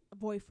my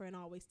boyfriend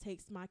always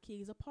takes my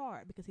keys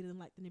apart because he doesn't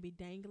like them to be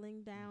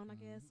dangling down, I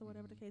guess, or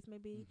whatever the case may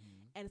be.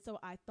 Mhm. And so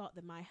I thought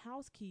that my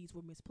house keys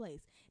were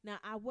misplaced. Now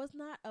I was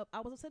not I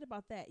was upset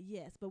about that,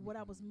 yes, but what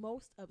I was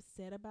most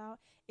upset about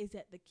is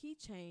that the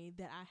keychain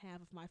that I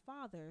have of my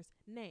father's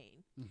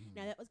name. Mhm.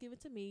 Now that was given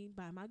to me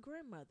by my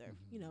grandmother,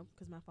 you know,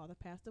 because my father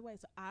passed away.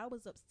 So I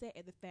was upset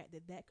at the fact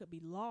that that could be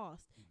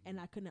lost and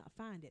I could not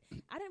find it.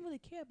 I didn't really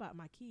care about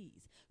my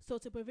keys. So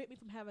to prevent me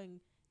from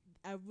having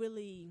a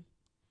really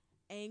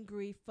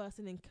angry,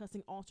 fussing and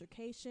cussing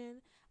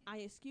altercation, I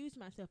excused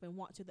myself and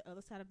walked to the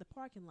other side of the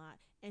parking lot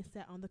and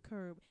sat on the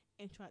curb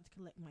and tried to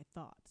collect my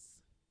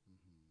thoughts.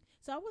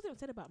 So I wasn't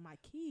upset about my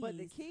keys. But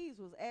the keys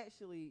was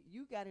actually,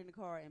 you got in the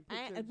car and put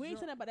your we ain't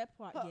said drunk- about that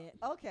part Huh, yet.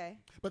 Okay.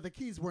 But the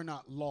keys were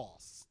not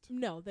lost.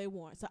 No, they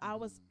weren't. So I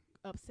was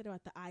upset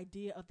about the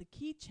idea of the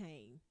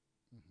keychain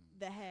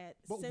that had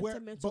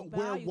sentimental but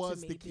where value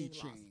was to the me being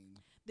lost. keychain?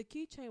 The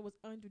keychain was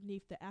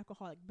underneath the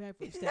alcoholic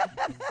beverage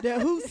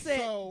Who sat?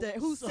 So-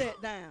 Who so-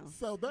 sat down?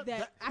 So that,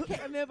 that I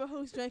can't remember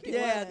whose drink it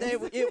Yeah,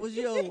 was. it was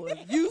yours.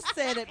 You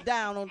sat it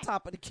down on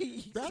top of the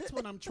keys. that's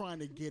what I'm trying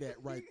to get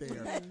at right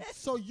there.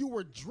 So you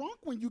were drunk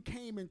when you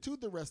came into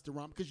the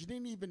restaurant because you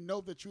didn't even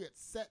know that you had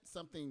set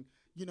something,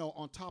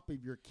 on top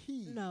of your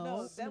keys. No. No,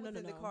 that no, was no,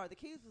 in the no. car. The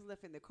keys was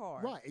left in the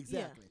car. Right,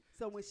 exactly.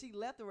 So when she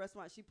left the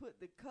restaurant, she put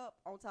the cup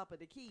on top of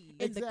the keys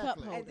In the cup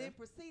Exactly. holder. and then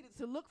proceeded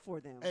to look for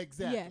them.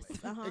 Exactly. Yes,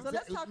 uh-huh. So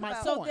let's talk My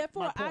about- So point,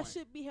 therefore, my I point.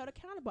 should be held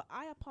accountable.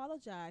 I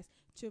apologize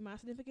to my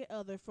significant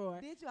other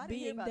for Did you? I didn't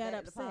being hear about that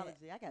that upset.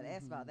 apology. I got to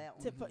ask about that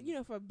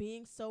one. For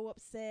being so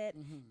upset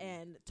Mhm.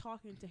 and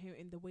talking to him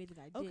in the way that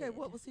I did. Okay,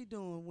 what was he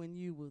doing when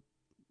you were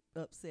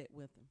upset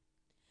with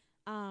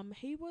him?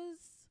 He was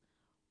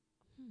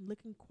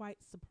looking quite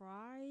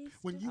surprised.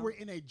 When you were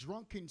in a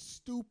drunken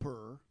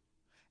stupor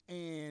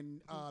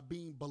and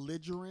being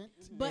belligerent,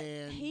 But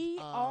and, he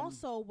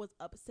also was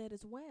upset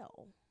as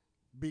well.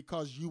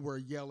 because you were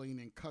yelling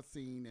and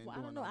cussing and Well, I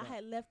doing don't know. all I that.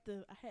 had left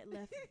the.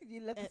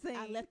 You left the scene.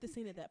 I left the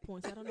scene at that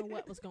point, so I don't know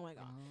what was going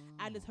on.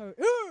 I just Oh.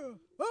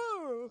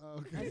 heard.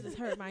 I Okay. just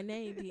heard my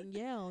name being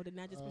yelled, and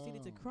I just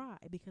proceeded to Oh. cry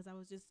because I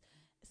was just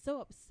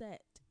so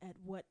upset at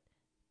what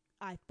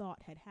I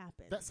thought had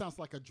happened. That sounds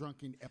like a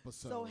drunken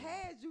episode. So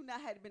had you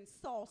not had been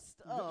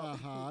sauced up,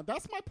 Uh-huh.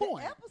 That's my the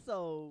point.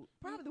 episode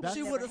probably That's- would She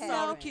never would've happened.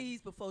 saw the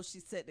keys before she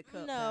set the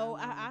cup no, down.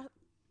 I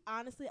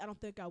honestly I don't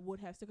think I would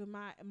have. Because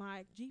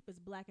my Jeep is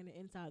black on the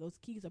inside. Those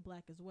keys are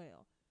black as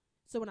well.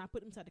 So when I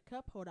put them inside the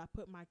cup holder, I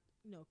put my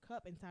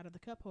cup inside of the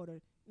cup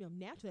holder.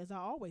 Naturally, as I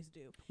always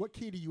do. What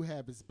key do you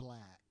have is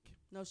black?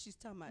 No, she's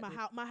talking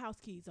about My house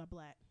keys are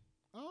black.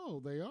 Oh,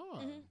 they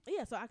are.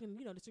 Yeah, so I can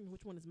distinguish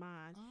which one is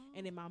mine,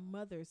 and then my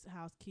mother's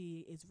house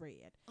key is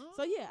red.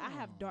 So yeah, I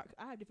have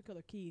different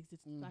color keys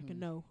just so I can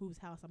know whose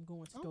house I'm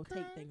going to go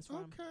take things from.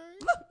 Okay.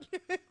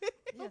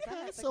 Yes, I Okay.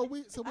 have to- So we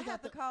I got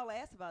have to the call and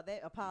ask about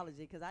that apology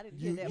because I didn't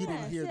You- hear that you part.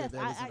 didn't hear that was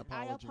an I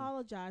apology.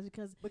 apologize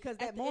because Because at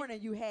that the-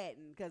 morning you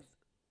hadn't, because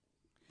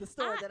the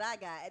story I- that I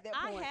got at that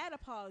I point, had he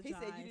apologized.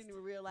 said you didn't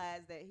even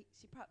realize that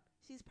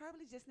she's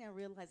probably just now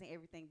realizing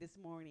everything this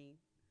morning.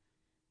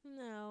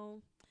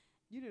 No,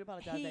 You didn't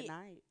apologize that He-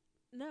 night.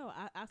 no,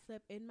 I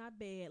slept in my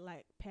bed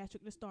like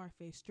Patrick the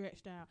Starfish,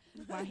 stretched out,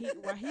 while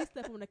he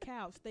slept on the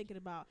couch thinking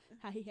about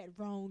how he had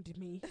wronged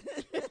me.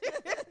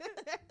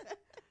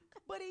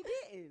 But he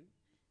didn't.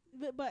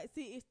 But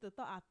see, it's the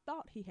thought I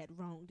thought he had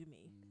wronged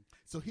me.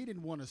 So he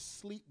didn't want to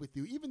sleep with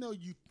you, even though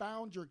you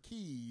found your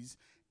keys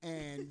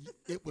and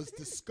it was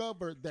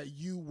discovered that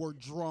you were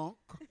drunk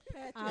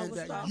I and was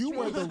that so you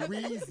were drunk.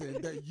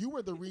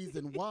 the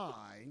reason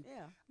why.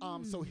 Yeah.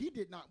 So he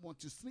did not want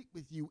to sleep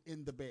with you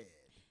in the bed.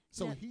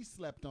 So Now- he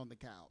slept on the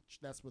couch.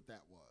 That's what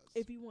that was.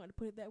 If you want to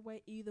put it that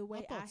way, either way,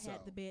 I, thought had so.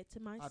 the bed to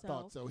I myself.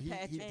 thought so.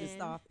 Patrick He the just and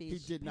starfish. he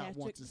did not Patrick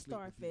want the to sleep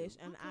starfish, with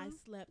you. and I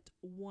slept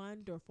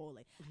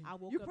wonderfully. I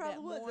woke You up probably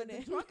that was. morning.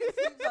 The drunken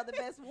sleeps are the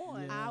best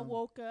ones. Yeah. I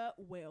woke up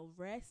well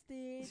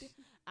rested.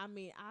 I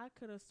mean, I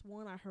could have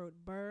sworn I heard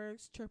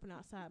birds chirping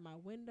outside my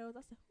windows.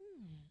 I said,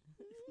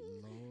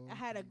 Lord I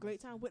had a have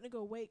great mercy. time. Went to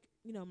go wake,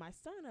 my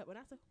son up, and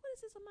I said, "What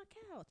is this on my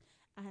couch?"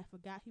 I had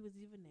forgot he was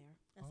even there.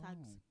 That's how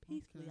Oh,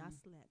 peacefully I okay.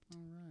 slept. All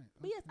right.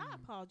 But yes, I okay.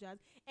 apologize.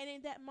 And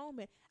in that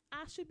moment,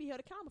 I should be held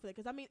accountable for that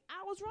because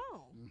I was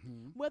wrong.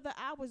 Mhm. Whether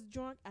I was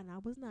drunk and I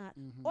was not,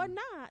 Mhm. or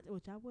not,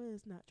 which I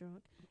was not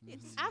drunk,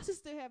 Mhm. I should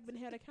still have been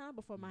held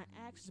accountable for my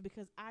actions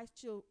because I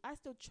still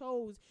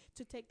chose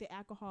to take the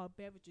alcohol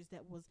beverages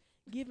that was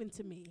given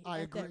to me I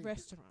at agree. that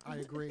restaurant. I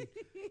agree.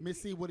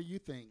 Missy, what do you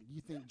think? Do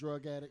you think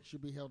drug addicts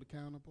should be held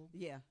accountable?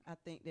 Yeah, I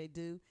think they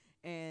do.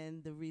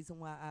 And the reason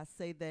why I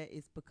say that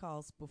is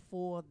because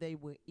before they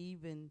were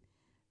even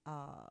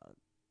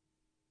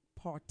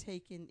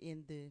partaking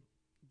in the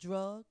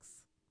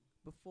drugs,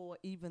 before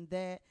even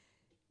that,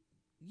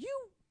 you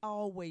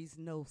always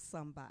know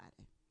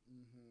somebody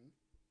Mm-hmm.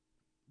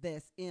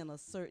 that's in a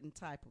certain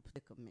type of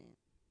predicament.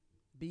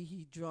 Be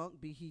he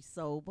drunk, be he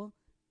sober,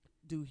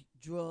 do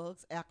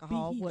drugs,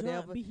 alcohol, be he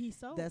whatever. drunk, be he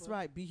sober. That's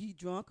right. Be he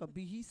drunk or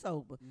be he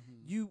sober.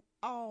 Mm-hmm. You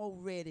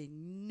already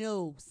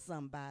know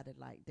somebody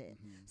like that.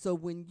 Mhm. So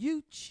when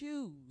you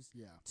choose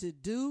Yeah. to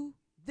do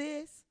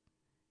this,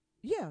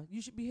 yeah,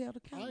 you should be held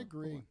accountable. I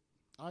agree. for it.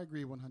 I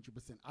agree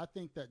 100%. I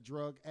think that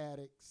drug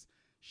addicts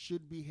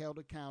should be held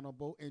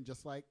accountable. And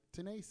just like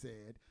Tanae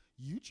said,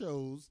 you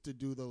chose to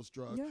do those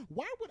drugs. Yeah.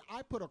 Why would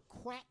I put a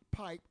crack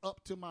pipe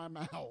up to my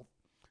mouth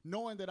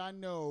knowing that I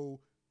know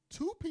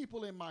 2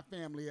 people in my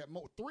family,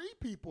 3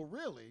 people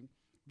really,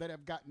 that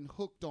have gotten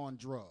hooked on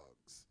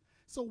drugs?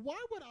 So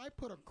why would I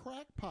put a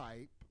crack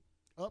pipe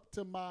up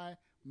to my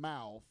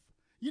mouth?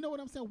 You know what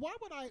I'm saying? Why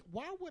would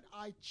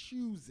I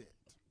choose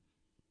it?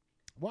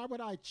 Why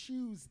would I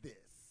choose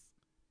this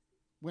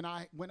when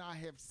I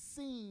have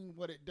seen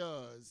what it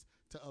does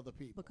to other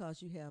people?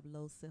 Because you have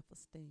low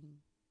self-esteem.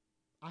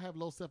 I have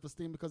low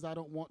self-esteem because I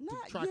don't want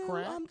Not to try you,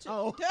 crack. I'm ju-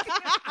 Oh,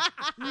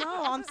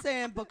 No, I'm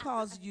saying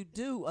because you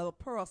do. A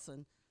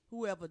person,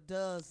 whoever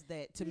does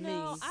that to me.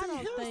 No, I don't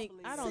here's- think.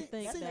 I don't see-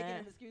 think That's see- making that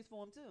an excuse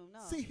for him too. No.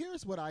 see,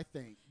 here's what I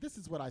think. This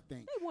is what I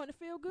think. they want to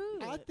feel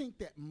good. I think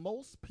that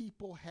most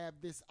people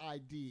have this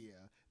idea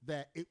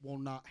that it will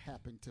not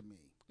happen to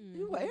me.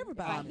 You,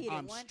 everybody. hit it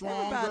I'm one time.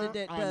 stronger. Everybody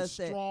that I'm does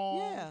that. strong,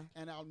 Yeah.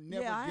 and I'll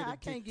never Yeah, get I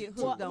addicted can't get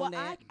to hooked it. on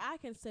that. I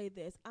can say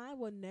this: I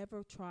will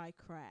never try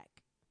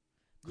crack.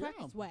 Crack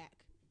Yeah. is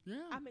whack.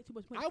 Yeah. I make too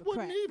much money I for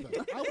wouldn't crack.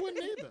 either. I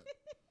wouldn't either.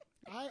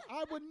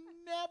 I would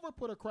never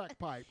put a crack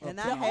pipe. And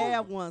up I to my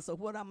have mouth. one, so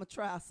what I'm going to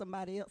try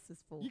somebody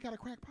else's for? You got a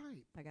crack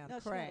pipe. I got No,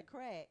 a she got crack.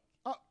 crack.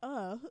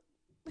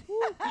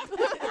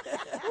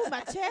 Ooh,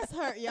 my chest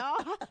hurt,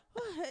 y'all.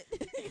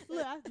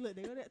 What? Look,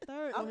 they go that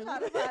third. I'm one.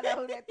 trying to find out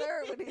who that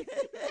third one is.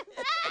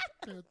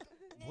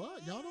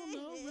 What? Y'all don't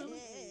know, really?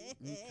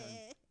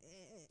 Okay.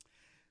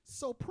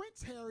 So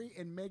Prince Harry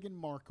and Meghan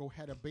Markle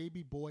had a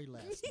baby boy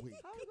last week.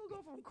 How you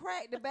gonna go from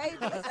crack to baby?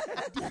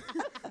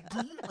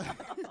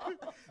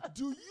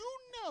 Do you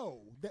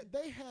know that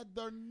they had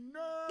the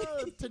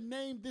nerve to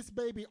name this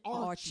baby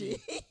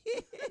Archie?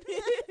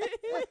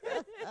 What's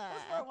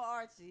wrong with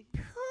Archie?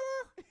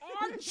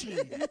 Archie.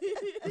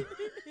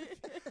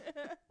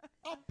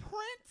 A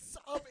prince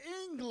of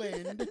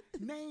England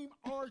named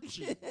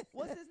Archie.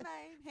 What's his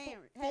name?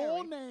 Full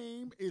Harry.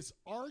 name is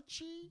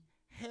Archie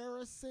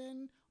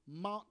Harrison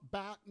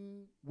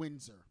Mountbatten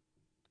Windsor.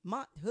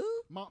 Who?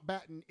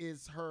 Mountbatten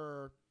is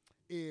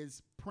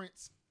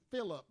Prince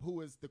Philip,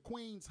 who is the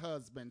Queen's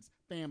husband's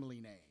family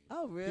name.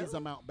 Oh, really? He's a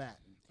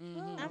Mountbatten.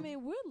 Mhm. I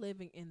mean, we're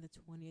living in the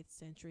 20th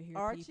century here,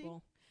 Archie?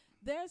 people.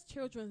 There's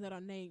children that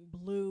are named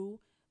Blue.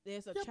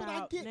 There's a Yeah, but I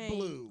child get named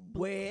Blue.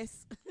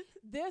 Wes.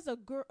 There's a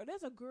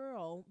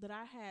girl that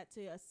I had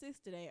to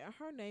assist today, and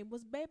her name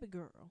was Baby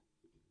Girl.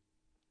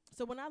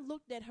 So when I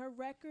looked at her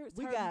records,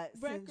 We her got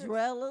records,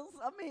 Cinderellas.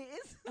 I mean,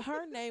 it's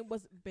her name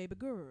was Baby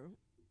Girl.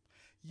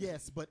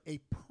 Yes, but a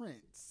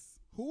prince.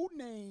 Who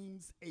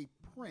names a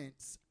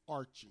prince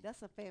Archie?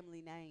 that's a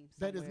family name.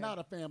 That is somewhere. not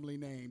a family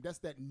name. That's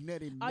that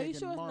nutty Are you Meghan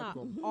sure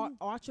Markle. it's not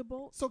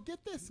Archibald? So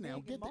get this now.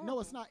 Meghan No,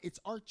 it's Markle. not. It's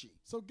Archie.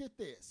 So get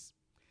this.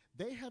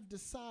 They have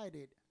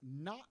decided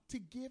not to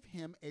give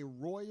him a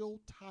royal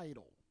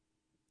title.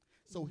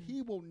 So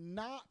he will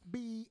not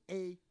be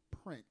a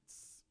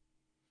prince.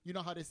 You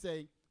know how they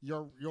say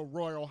your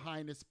Royal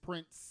Highness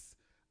Prince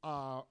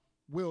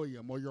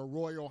William or your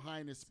Royal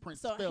Highness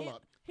Prince So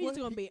Philip. he's Well,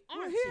 going to be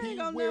well, Archie. he ain't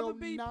gonna will never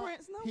be not,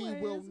 prince He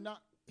nowhere, will is he?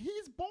 not.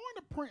 He's born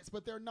a prince,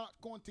 but they're not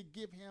going to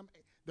give him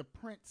the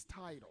prince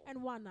title.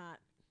 And why not?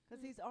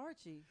 Because he's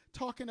Archie.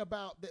 Talking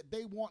about that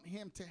they want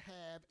him to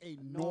have a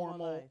normal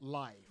normal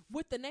life.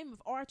 With the name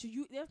of Archie,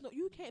 you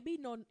can't be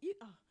no.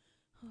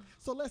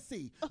 So let's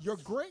see. Your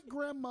great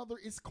grandmother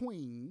is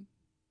queen.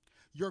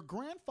 Your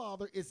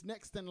grandfather is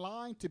next in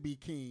line to be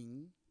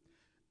king.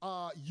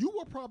 You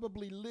will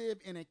probably live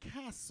in a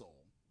castle.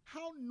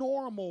 How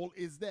normal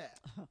is that?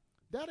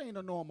 That ain't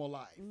a normal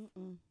life.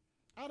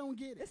 I don't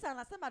get It it. sounds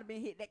like somebody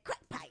been hit that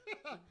crack pipe.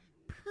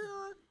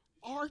 Pure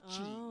Archie.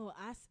 Oh,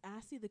 I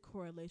see the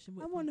correlation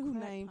with I the wonder who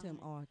crack named him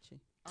pipe.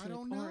 Archie. I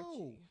don't know.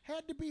 Archie.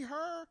 Had to be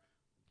her.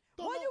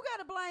 Don't Why know- you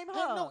gotta blame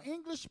Ain't her? no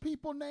English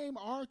people named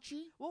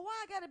Archie. Well,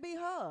 why I gotta be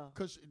her?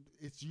 Because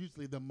it's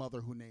usually the mother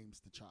who names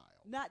the child.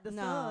 Not the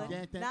No. son.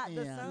 Yeah, Not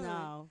the yeah. son.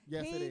 No.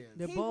 Yes, He- it is.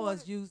 The He boys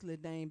wanted- usually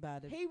named by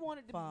the. He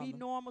wanted to father. be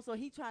normal, so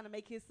he trying to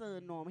make his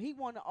son normal. He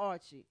wanted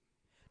Archie.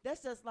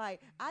 That's just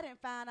like I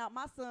didn't find out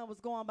my son was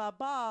going by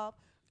Bob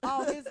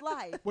all his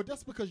life. Well,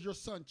 that's because your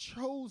son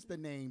chose the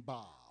name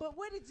Bob. But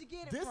where did you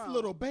get it This from?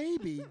 little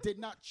baby did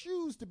not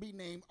choose to be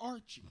named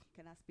Archie.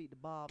 Can I speak to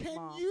Bob? Can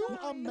mom? you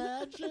Sorry.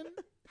 imagine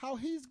how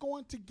he's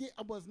going to get?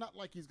 Well, it's not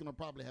like he's going to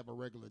probably have a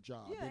regular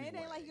job. Yeah, it anyway.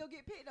 ain't like he'll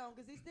get picked on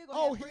because he's still gonna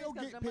Oh, have friends he'll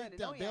 'cause get of the money.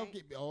 picked No, up. he They'll ain't.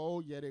 get. Oh,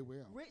 yeah, they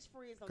will. Rich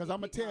friends. Because I'm I'm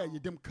gonna tell you,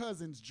 them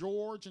cousins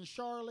George and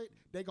Charlotte,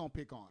 they gonna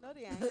pick on No, him.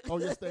 they ain't. Oh,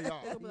 yes, they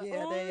are.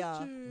 Yeah, they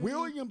are.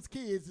 Williams'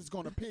 kids is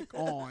gonna pick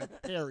on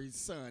Harry's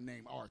son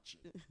named Archie.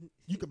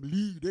 You can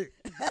believe it.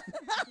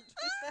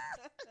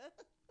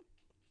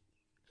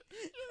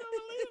 You can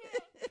believe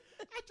it.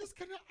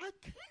 I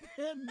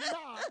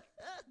cannot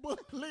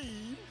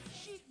believe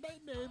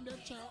they named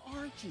that child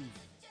Archie.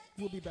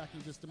 We'll be back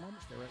in just a moment.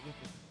 Stay right with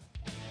us.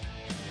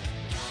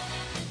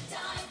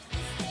 Time to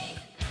stay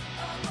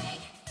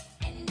awake,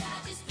 and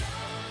I just know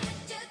that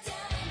you're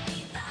telling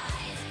me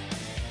lies.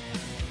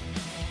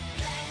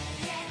 Black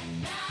cat,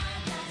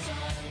 night, that's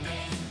all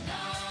days,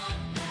 long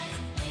nights,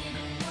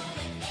 living on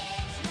the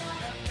edge,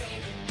 not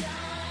afraid to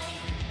die.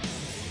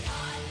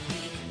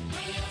 Heartbeat,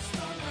 real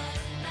strong, but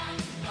not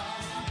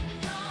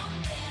long.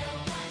 Better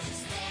watch your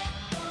step,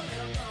 or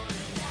you're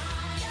gonna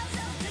die. You're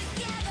so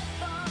together,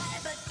 boy,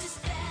 but just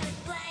at a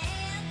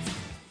glance.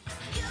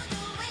 You'll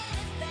do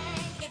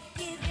anything if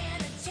given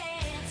a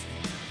chance.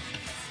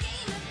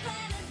 Scheming,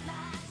 planning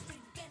lies to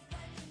get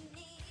what you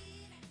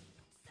need.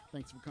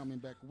 Thanks for coming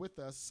back with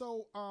us.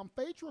 So,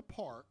 Phaedra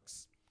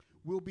Parks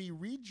will be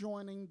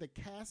rejoining the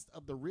cast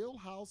of The Real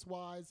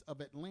Housewives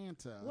of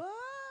Atlanta. What?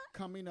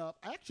 Coming up,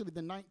 actually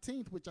the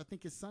 19th, which I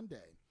think is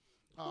Sunday.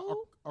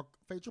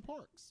 Phaedra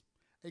Parks.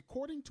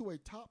 According to a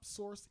top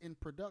source in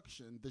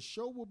production, the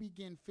show will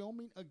begin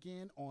filming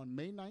again on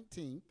May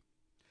 19th.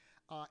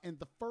 And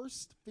the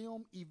first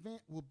film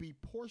event will be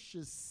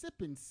Portia's Sip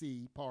and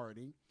See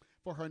party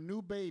for her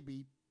new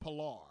baby,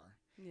 Pilar.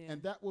 Yeah.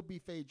 And that will be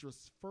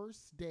Phaedra's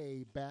first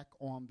day back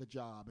on the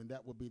job, and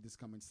that will be this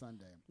coming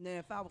Sunday. Now,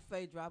 if I were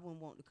Phaedra, I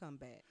wouldn't want to come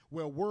back.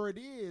 Well, word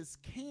is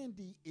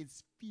Candy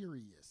is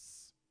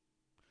furious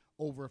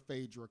over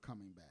Phaedra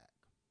coming back.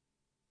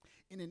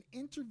 In an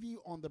interview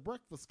on The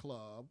Breakfast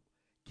Club,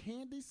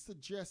 Candy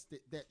suggested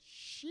that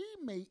she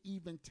may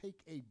even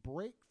take a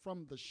break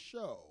from the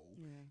show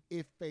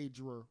if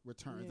Phaedra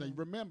returns. Now, Yeah. you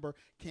remember,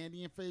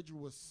 Candy and Phaedra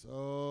were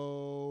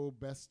so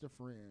best of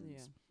friends. Yeah.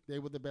 They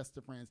were the best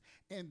of friends.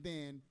 And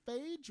then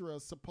Phaedra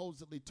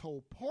supposedly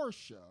told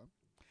Portia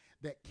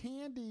that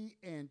Candy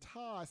and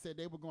Todd said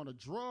they were going to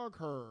drug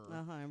her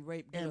And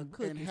rape girl and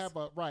cookies. have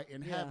a have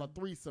Yeah. a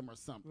threesome or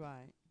something.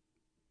 Right.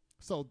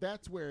 So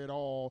that's where it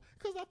all,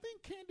 because I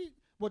think Candy,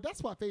 well,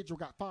 that's why Phaedra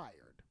got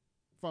fired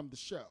from the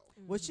show.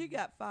 Well, she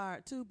got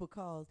fired too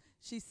because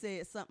she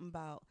said something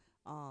about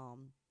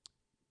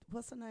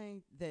what's her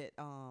name? That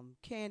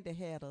Candy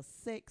had a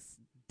sex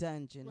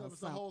dungeon Well, or it was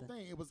the something. whole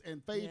thing. It was,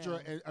 and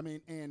Phaedra,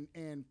 Yeah.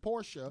 and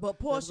Portia. But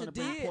they was Portia gonna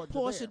bring did.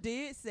 Portia there.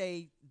 did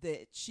say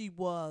that she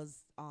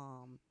was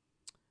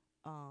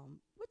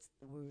what's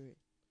the word?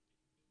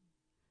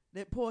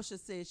 That Portia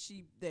said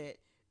that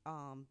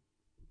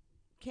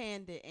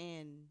Candy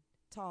and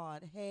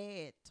Todd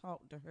had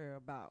talked to her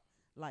about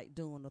like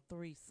doing a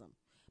threesome.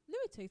 Let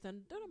me tell you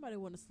something. Don't nobody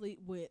want to sleep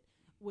with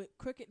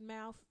crooked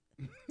mouth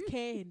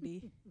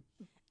Candy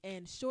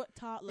and short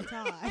toddler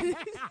Todd.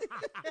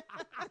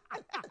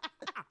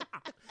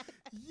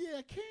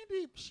 Yeah,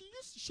 Candy.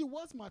 She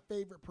was my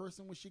favorite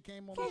person when she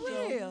came on For the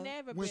show. real?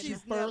 Never When been. she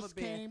She's never first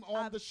been. came on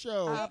I've- the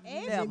show, I've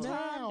Every never,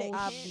 time that now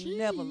I've she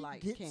never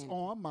liked gets Candy.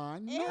 on my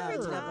Every nerves.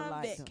 Never time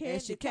liked that them. Candy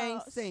And she can't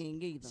talks,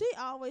 sing either. she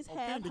always Oh,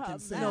 have Candy her can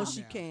mouth. sing No, now.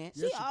 she can't.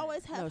 She Yes, can.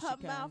 always No, have she her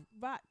can't. mouth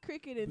right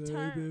crooked and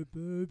turned.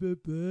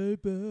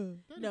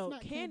 That is No,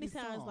 not Candy Candy's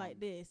sounds song. like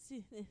this.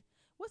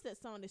 What's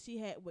that song that she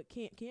had with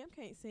Cam? Cam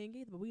can't sing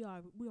either, but we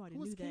already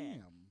Who's knew that.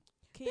 Cam?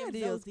 Cam That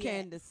is Zodiac.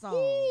 Candy's song.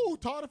 Ooh,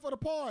 tardy for the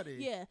party.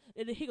 Yeah,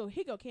 and then he go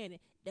Candy.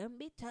 Don't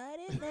be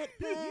tardy for the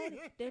party.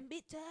 Don't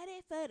be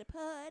tardy for the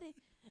party.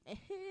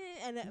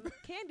 And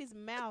Candy's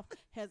mouth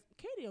has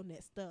Candy on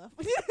that stuff.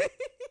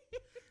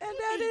 And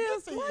that You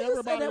is see why you say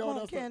everybody that on one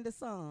that stuff. Candy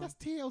song. That's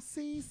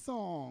TLC's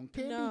song.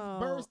 Candy No.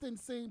 burst and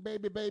sing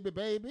 "Baby, Baby,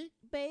 Baby,"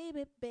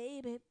 Baby,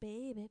 baby,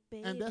 baby,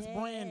 baby. and that's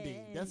Brandy.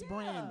 That's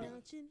Brandy.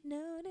 Don't you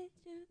know that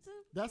you're so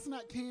That's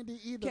not Candy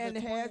either. Candy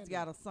that's has Brandy.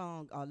 got a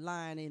song, a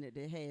line in it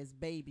that has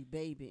 "baby,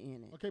 baby"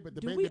 in it. Okay, but the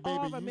Do baby, we all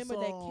baby, you remember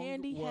that song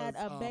Candy had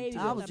was, a baby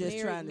I with was a just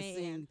married trying to man?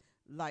 sing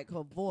like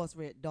her voice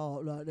red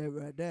dog like that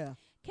right there.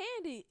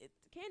 Candy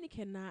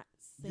cannot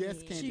sing. Yes,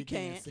 Candy She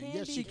can can't. sing. Candy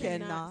Yes, she cannot. can.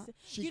 cannot. sing.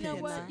 She You know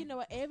can what? sing. You know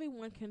what?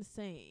 Everyone can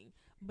sing,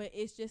 but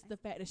it's just the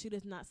fact that she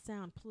does not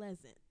sound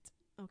pleasant.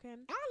 Okay.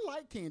 I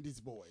like Candy's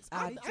voice.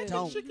 I I think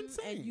don't. she can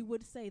sing. And you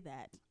would say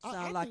that. I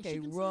Sound like think she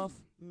a can rough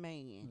sing.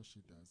 man. No,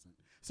 she doesn't.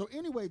 So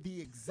anyway,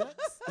 the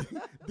execs,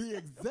 the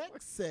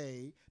execs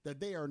say that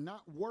they are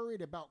not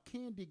worried about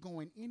Candy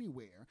going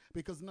anywhere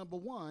because number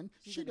one,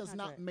 She's she in the does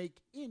not contract.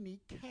 make any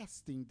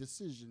casting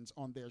decisions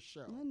on their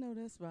show. I know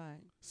that's right.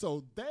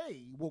 So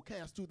they will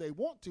cast who they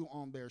want to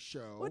on their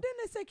show. Well, didn't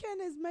they say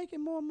Candace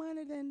making more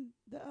money than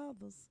the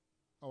others?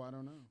 Oh, I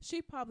don't know.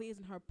 She probably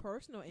isn't her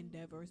personal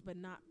endeavors, but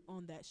not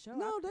on that show.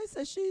 No, they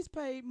said she's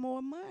paid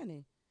more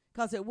money.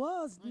 Because it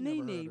was I never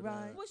heard Nene, of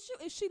right? that. Well,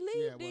 if she Yeah,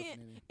 leave, it was then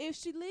Nene. if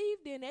she leave,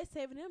 then that's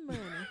saving them money.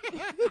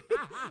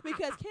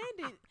 Because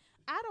Candy,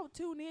 I don't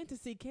tune in to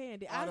see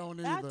Candy. I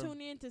don't I either. tune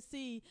in to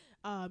see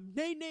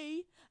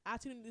Nene. I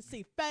tune in to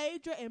see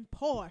Phaedra and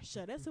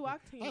Portia. That's who I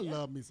tune. I in.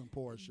 love me some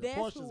Portia. That's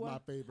Portia's who my I-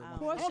 favorite I one.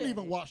 Portia- I don't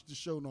even watch the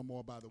show no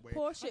more, by the way.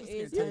 Portia I just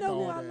is- can't You take know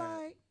who all I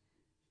that.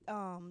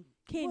 like?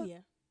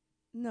 Kenya.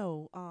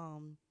 No,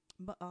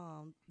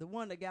 the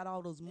one that got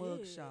all those mug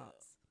Ew.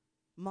 shots.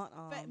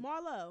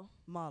 Marlo.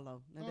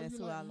 Marlo. Now Oh, that's you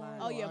who like I like. Marlo.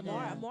 Oh yeah, I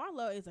don't-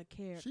 Marlo is a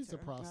character. She's a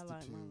like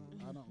prostitute.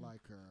 Marlo. I don't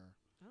like her.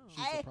 Oh. She's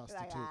Hey, a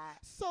prostitute. like that.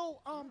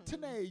 So,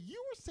 Tanae,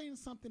 you were saying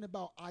something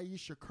about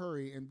Aisha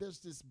Curry, and there's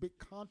this big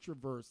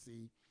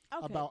controversy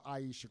Okay. about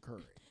Aisha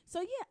Curry.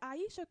 So yeah,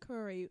 Aisha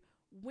Curry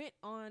went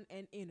on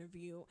an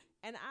interview,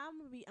 and I'm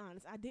gonna be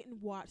honest, I didn't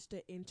watch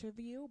the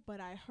interview, but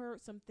I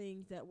heard some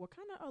things that were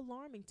kind of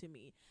alarming to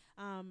me.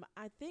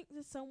 I think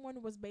that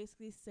someone was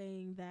basically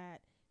saying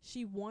that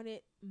she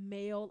wanted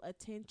male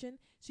attention.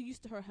 She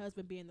used to her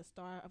husband being the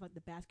star of like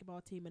the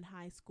basketball team in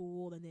high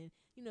school, and then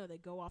they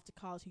go off to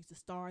college. He's the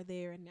star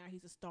there, and now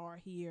he's a star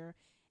here,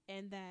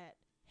 and that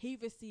he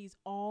receives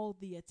all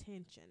the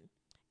attention.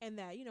 And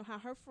that, how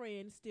her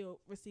friends still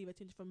receive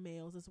attention from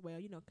males as well,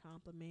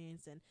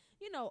 compliments and,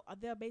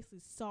 they're basically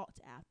sought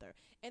after.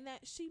 And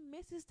that she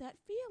misses that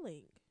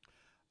feeling.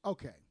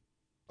 Okay.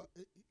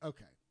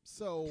 Okay.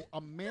 So, a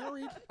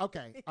married...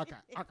 Okay.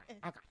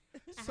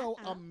 So,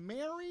 a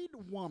married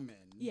woman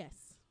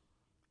Yes.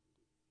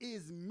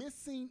 is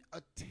missing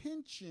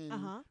attention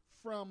Uh-huh.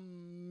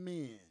 from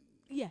men.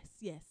 Yes.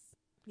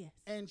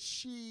 And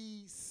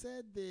she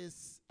said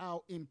this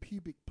out in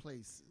pubic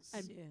places.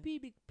 And Yeah.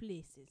 big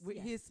places. With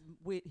yes.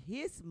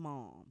 his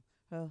mom,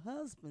 her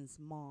husband's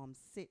mom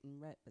sitting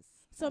right beside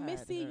So,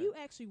 Miss C, her. you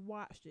actually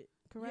watched it,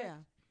 correct? Yeah.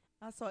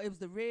 I saw it was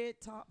the red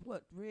top,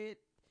 red?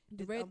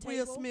 The red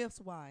Will table?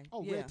 Smith's wife.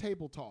 Oh, yeah. Red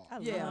Table Talk. I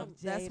Yeah,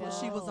 love that's what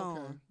she was Jada.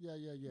 Okay. on.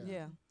 Yeah.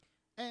 Yeah.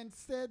 And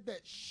said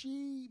that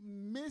she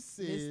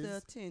misses Missed the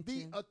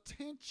attention.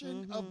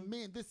 attention of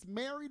men. This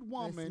married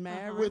woman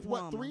married with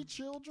what, woman. 3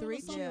 children? or 3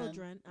 something?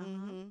 children.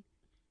 Mhm.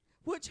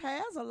 Which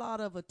has a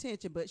lot of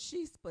attention, but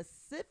she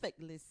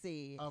specifically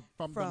said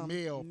From the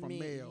male, from men.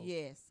 male.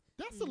 Yes.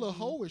 That's a little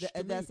hoish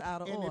to me. That's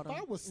out of and order. if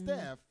I was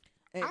Steph,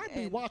 And- I'd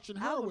be and watching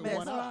I her would with make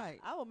one That's eye. right.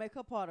 I will make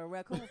her part of the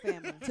raccoon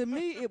family. To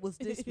me, it was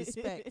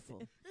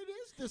disrespectful. It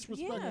is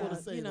disrespectful Yeah, to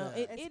say that.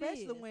 it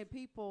Especially is. when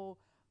people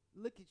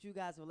look at you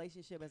guys'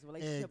 relationship as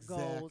relationship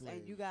goals, Exactly.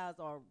 and you guys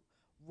are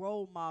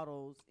role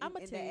models in, I'm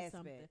going in to tell that you aspect.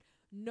 something.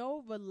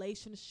 No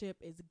relationship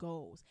is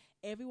goals.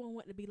 Everyone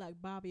wanted to be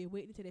like Bobby and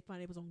Whitney until they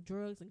found they was on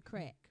drugs and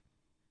crack.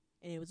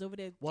 And it was over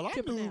there. Well, I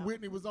tripping knew out.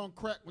 Whitney was on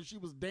crack when she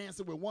was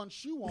dancing with one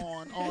shoe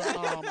on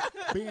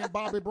being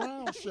Bobby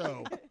Brown's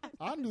show.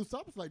 I knew something.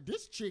 I was like,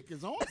 this chick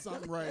is on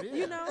something right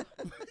here.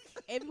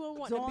 Everyone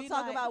wanted to Don't be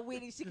talk like. about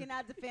Whitney. She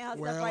cannot defend herself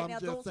Well, right I'm now.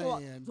 just Don't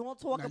saying.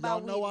 talk now, about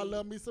y'all know Whitney. I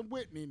love me some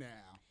Whitney now.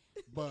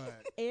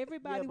 But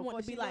Everybody Yeah, wanted to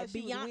before be she like left,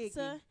 she was Beyonce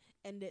wiggy.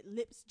 and that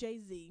lips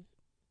Jay-Z.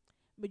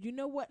 But you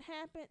know what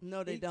happened?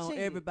 No, they He don't.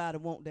 cheated. Everybody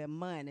want their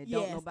money.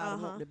 Yes, Don't nobody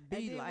uh-huh. want to And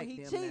be then like when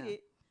he them cheated,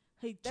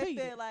 He they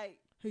cheated. felt like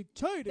He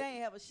cheated. they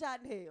ain't have a shot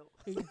in hell.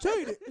 He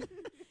cheated.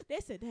 They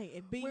said, dang,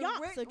 if When Beyonce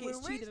rich gets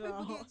people cheated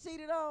on, get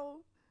cheated on,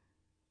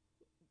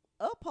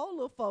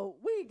 uphold folk,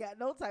 we ain't got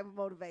no type of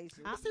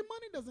motivation. I see,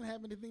 money doesn't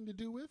have anything to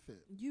do with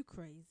it. you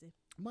crazy.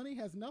 Money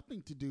has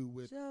nothing to do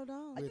with. Hold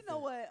on. You with know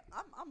it. what?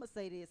 I'm gonna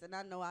say this, and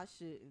I know I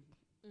shouldn't.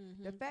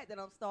 Mm-hmm. The fact that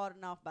I'm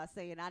starting off by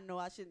saying I know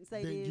I shouldn't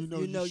say Then this, you know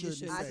You you, know you shouldn't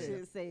shouldn't I say it.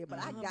 shouldn't say it, but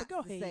I Uh-huh, got but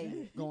go to say ahead.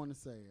 it. Going to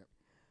say it.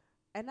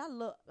 And I'm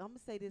gonna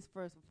say this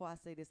first before I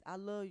say this. I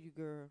love you,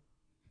 girl.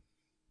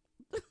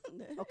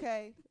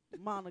 Okay,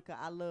 Monica,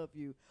 I love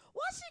you.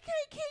 Why she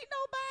can't keep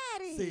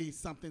nobody? See,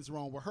 something's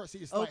wrong with her. See,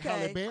 it's like Okay.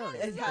 Halle Berry.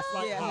 It's It's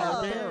like yeah, Halle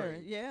Halle Berry.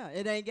 Berry. Yeah,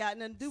 it ain't got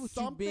nothing to do with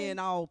you Something- being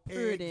all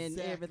pretty and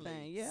Exactly.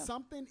 everything. Yeah.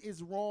 Something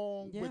is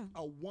wrong with Yeah.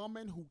 a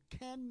woman who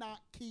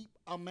cannot keep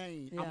a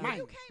man. Yeah. A man.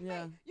 You can't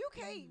Yeah. you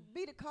can't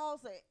be the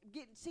cause of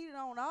getting cheated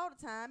on all the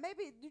time.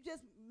 Maybe you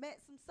just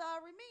met some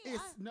sorry men.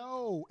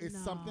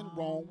 It's something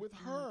wrong with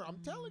her. I'm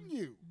telling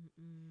you.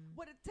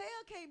 But the tail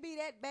can't be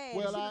that bad.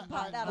 Well, She done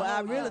popped out Well, a I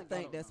whole really lung.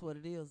 think that's what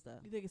it is, though.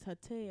 You think it's her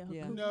tail? Her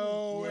Yeah. coochie?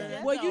 No.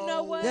 Yeah. Well, you know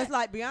no. what? Just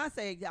like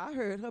Beyonce, I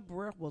heard her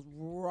breath was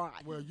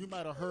right. Well, you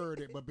might have heard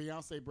it, but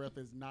Beyonce breath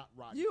is not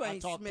right. You I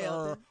ain't talk to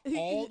smelled her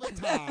all the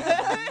time,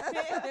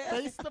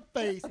 face to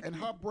face, and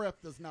her breath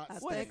does not I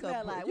What stink. it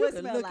smell like? You What it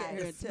can smell look like? at her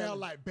It and smell tell.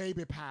 like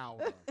baby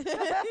powder.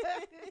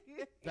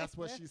 That's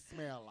what she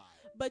smell like.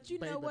 But you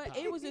know Baby what? powder.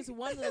 It was this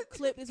one little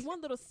clip, this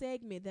one little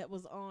segment that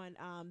was on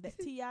that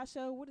T.I.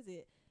 show. What is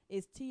it?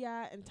 It's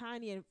T.I. and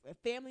Tiny and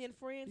Family and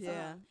Friends.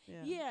 Yeah,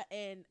 Yeah,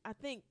 and I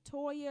think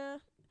Latoya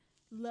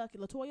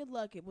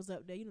Luckett was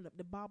up there. You know,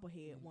 the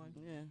bobblehead one.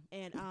 yeah.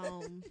 And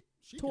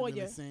She can really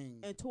Toya sing.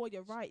 and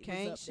Toya Wright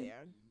Can't was up she?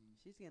 there,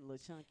 She's getting a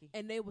little chunky.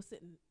 and they were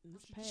sitting. In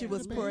this She past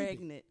was baby.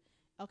 pregnant.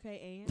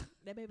 okay, and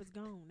that baby's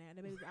gone now.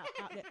 That baby's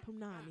out that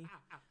punani.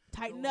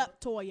 Tighten up,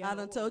 Toya. I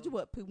done told you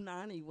what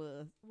Punani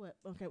was. What?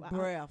 Okay, well,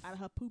 Breath. out of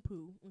her poo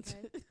poo. Okay.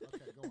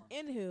 Okay, go on.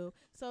 Anywho,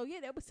 so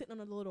yeah, they were sitting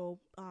on a little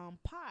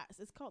pots.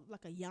 It's called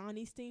like a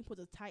Yanni steam,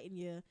 supposed to tighten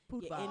your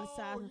Poop your out.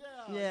 inside.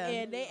 Oh, Yeah.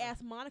 And they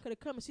asked Monica to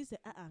come, and she said,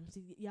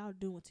 see, y'all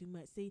doing too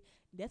much. See,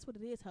 that's what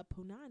it is. Her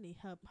punani,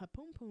 her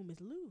poom poom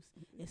is loose.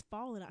 It's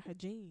falling out her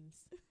jeans.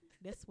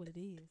 That's what it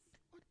is.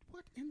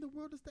 What in the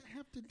world does that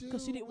have to do?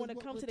 'Cause she didn't with wanna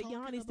what come we're to the talking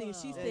Yanni's thing.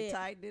 She about? said- They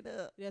tightened it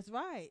up. That's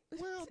right.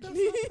 Well, that's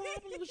the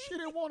problem. She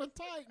didn't want to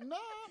tighten up.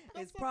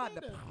 That's It's probably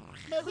okay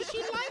then. Maybe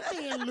she like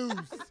being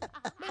loose.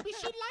 Maybe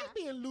she like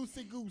being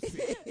loosey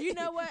goosey. You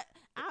know what?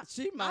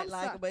 She might I'm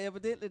like sorry. it, but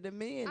evidently the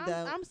men don't.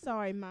 I'm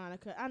sorry,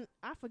 Monica.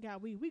 I forgot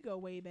we go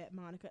way back,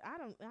 Monica.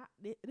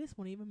 This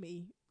one even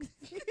me.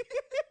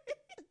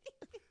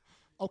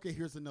 Okay,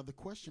 here's another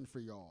question for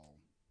y'all.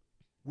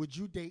 Would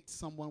you date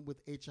someone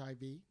with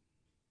HIV?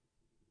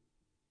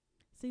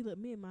 See, look,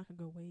 me and Monica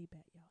go way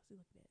back, y'all. See,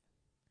 look at that.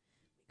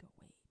 We go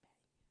way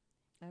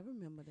back. I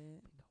remember that. We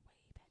go way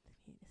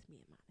back. Yeah, that's me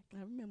and Monica.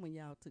 I remember when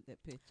y'all took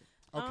that picture.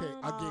 Okay,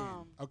 again.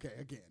 Um, Okay,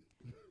 again.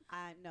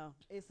 I know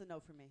it's a no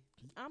for me.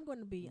 I'm going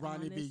to be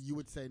Ronnie honest. B, you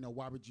would say no.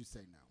 Why would you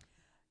say no?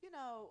 You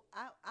know,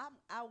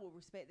 I will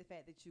respect the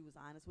fact that you was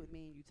honest with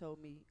me and you told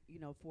me,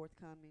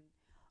 forthcoming.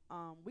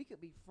 We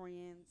could be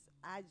friends.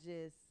 I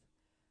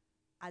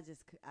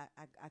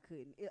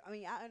couldn't.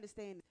 I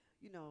understand.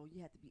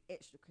 You have to be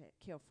extra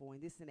careful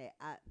and this and that.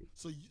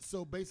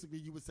 So basically,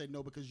 you would say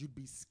no because you'd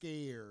be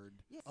scared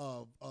Yes.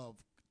 of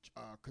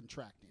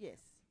contracting. Yes.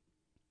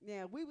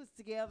 Now we was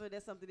together.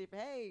 That's something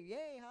different. Hey,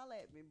 yay, holla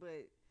at me.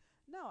 But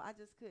no, I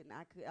just couldn't.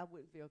 I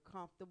wouldn't feel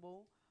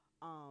comfortable.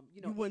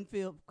 You wouldn't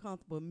feel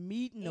comfortable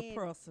meeting a and-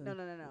 person. No.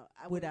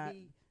 I without-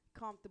 wouldn't be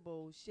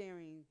comfortable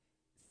sharing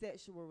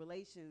sexual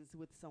relations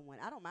with someone.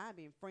 I don't mind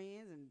being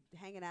friends and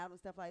hanging out and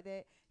stuff like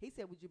that. He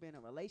said, "Would you be in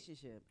a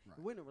relationship? Right.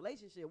 If we're in a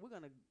relationship. We're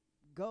gonna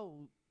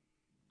go."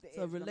 The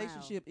So extra mile.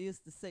 relationship is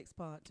the sex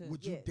part too.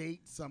 Would you Yes.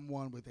 date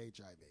someone with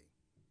HIV?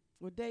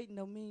 Well, dating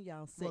don't mean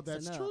y'all sexing Well,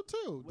 that's up. true too.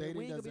 Well, Dating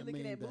we ain't gonna be doesn't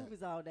looking mean at that.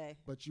 movies all day.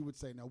 But you would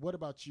say no. What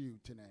about you,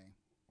 Tanae?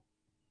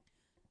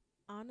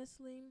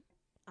 Honestly,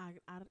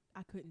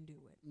 I couldn't do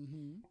it.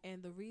 Mm-hmm.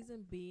 And the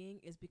reason being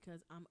is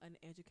because I'm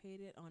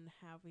uneducated on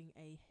having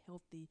a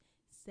healthy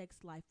sex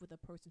life with a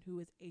person who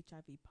is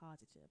HIV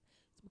positive.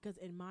 It's because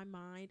in my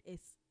mind,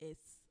 it's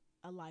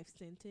a life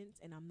sentence,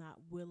 and I'm not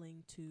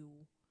willing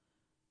to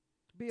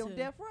Be on To-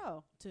 death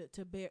row.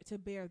 to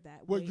bear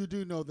that. Well, weight. you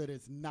do know that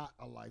it's not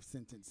a life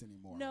sentence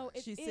anymore. No, right?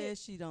 it She is.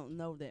 says she don't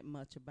know that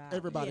much about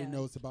Everybody Yeah.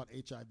 knows about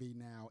HIV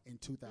now in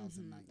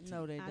 2019. it.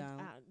 No, they I,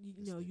 don't.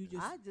 you know, you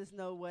just I just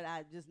know what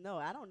I just know.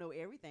 I don't know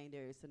everything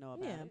there is to know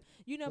about yeah, it.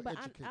 you know. Well,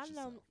 But educate I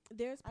know yourself.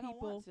 there's I don't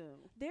people. want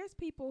to. There's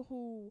people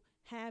who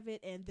have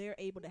it and they're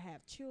able to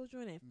have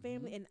children and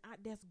family, Mhm. and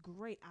that's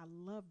great. I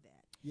love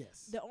that.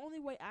 Yes. The only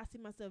way I see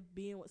myself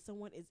being with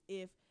someone is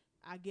if,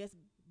 I guess,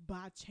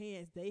 by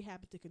chance they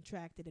happen to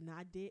contract it and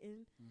I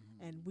didn't,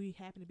 Mhm. and we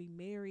happen to be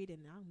married,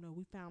 and I don't know,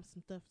 we found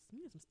some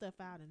stuff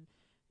out, and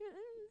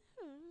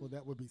Well,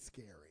 that would be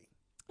scary.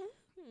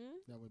 hmm,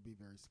 That would be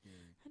very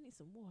scary. I need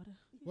some water.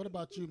 What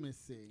about you, Miss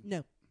C?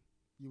 No,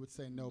 You would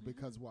say no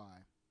because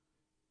why?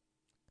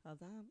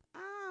 cause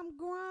I'm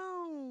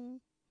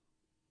grown.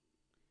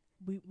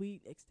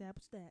 We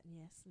established that,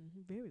 yes,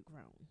 very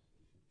grown.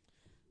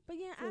 But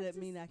yeah, So I that just,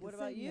 mean I can What say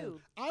about no.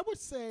 you? I would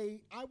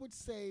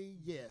say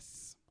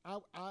yes.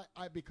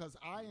 I because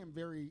I am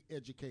very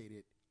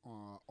educated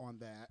on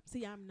that.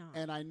 see, I'm not.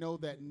 And I know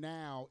that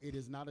now it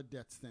is not a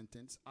death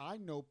sentence. I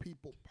know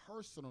people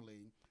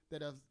personally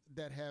that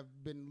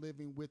have been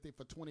living with it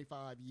for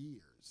 25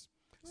 years.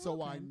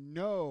 So I Okay.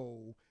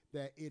 know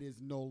that it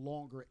is no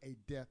longer a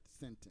death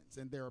sentence.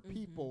 And there are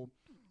people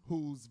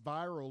whose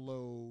viral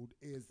load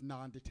is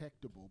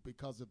non-detectable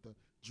because of the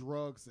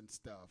drugs and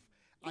stuff.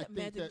 I Yeah, think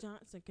Magic that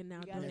Johnson can now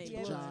You gotta, Magic be donate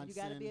able, blood. you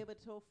gotta be Johnson. able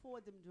to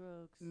afford them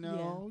drugs.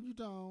 no, you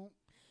don't.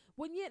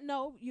 Well, yeah,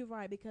 no, you're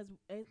right, because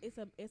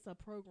it's a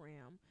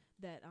program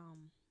that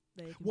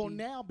They can Well, be-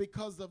 now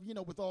because of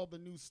with all the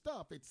new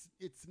stuff,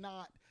 it's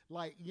not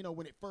like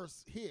when it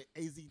first hit,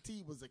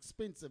 AZT was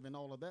expensive and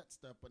all of that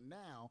stuff, but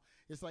now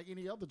it's like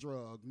any other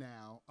drug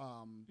now,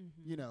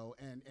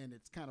 and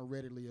it's kind of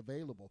readily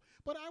available.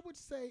 But I would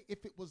say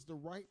if it was the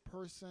right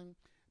person,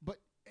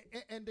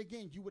 and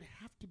again, you would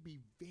have to be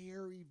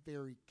very,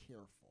 very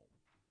careful.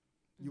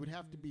 You would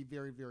have to be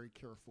very, very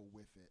careful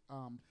with it.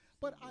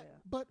 But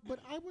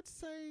I would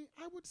say,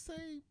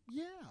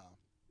 yeah.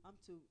 I'm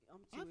too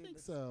I in think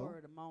the so. spur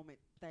of the moment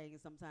thing.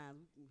 Sometimes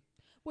we can,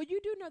 Well, you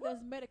do know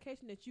there's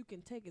medication that you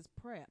can take as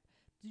PrEP.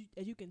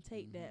 You can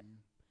take that.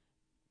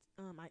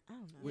 I don't know.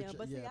 Which, yeah,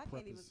 but see, I PrEP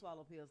can't even is-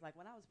 swallow pills. Like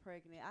when I was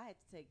pregnant, I had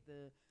to take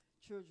the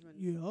children's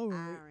Yeah, all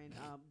right. iron,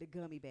 the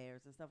gummy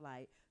bears and stuff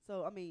like.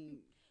 So I mean,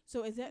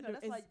 So is that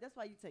that's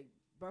why you take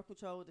birth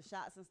control, the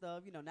shots and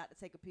stuff. Not to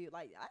take a pill.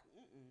 Like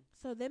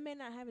so they may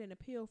not have it in a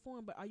pill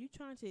form, but are you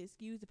trying to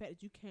excuse the fact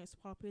that you can't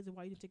swallow pills and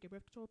why you didn't take your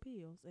birth control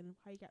pills and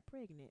how you got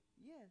pregnant?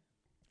 yeah.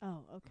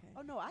 Oh, okay.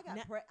 Oh no, I got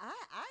Now-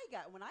 I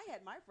got when I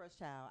had my first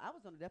child, I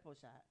was on a depot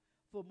shot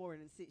for more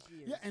than 6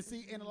 years. Yeah, and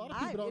see, and a lot of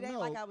it people don't ain't know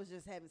like I was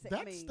just having sex.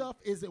 that I mean, stuff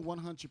isn't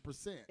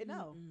 100%.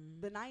 No,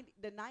 the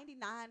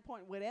 99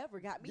 point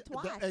whatever got me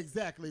Yeah, twice.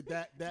 exactly.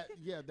 That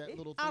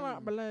little thing. I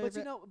don't believe But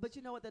it.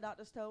 you know what the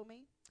doctors told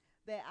me?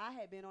 That I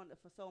had been on it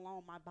for so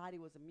long, my body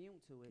was immune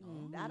to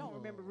it. I don't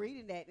remember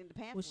reading that in the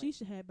pamphlet. Well, she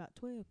should have about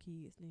 12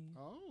 kids then.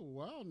 Oh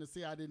wow! Now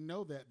see, I didn't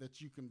know that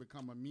you can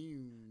become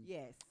immune.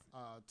 Yes.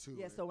 To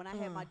Yeah. it. So when I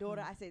had my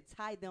daughter, I said,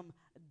 tie them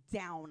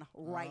down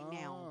right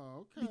now.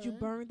 Oh, okay. Did you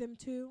burn them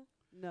too?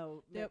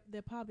 No.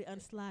 They're probably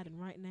unsliding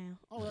right now.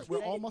 All right,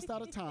 we're almost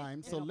out of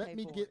time, so don't let pay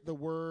me for get it. the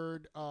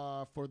word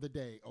for the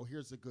day. Oh,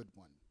 here's a good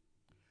one.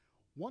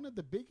 One of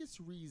the biggest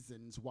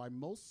reasons why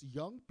most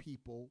young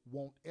people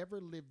won't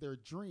ever live their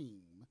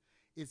dream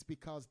is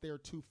because they're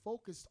too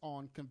focused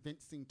on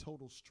convincing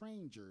total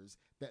strangers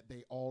that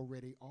they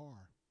already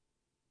are.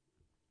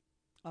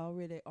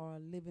 Already are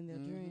living their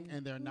dream.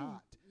 And they're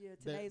not. Yeah,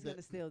 They- today's they- going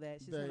to steal that.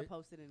 She's they- going to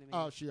post it in a minute.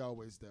 Oh, she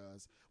always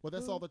does. Well,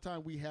 that's all the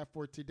time we have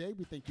for today.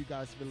 We thank you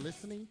guys for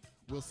listening.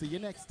 We'll see you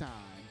next time.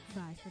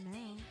 Bye for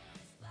now.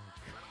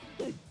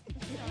 You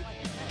know,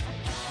 like-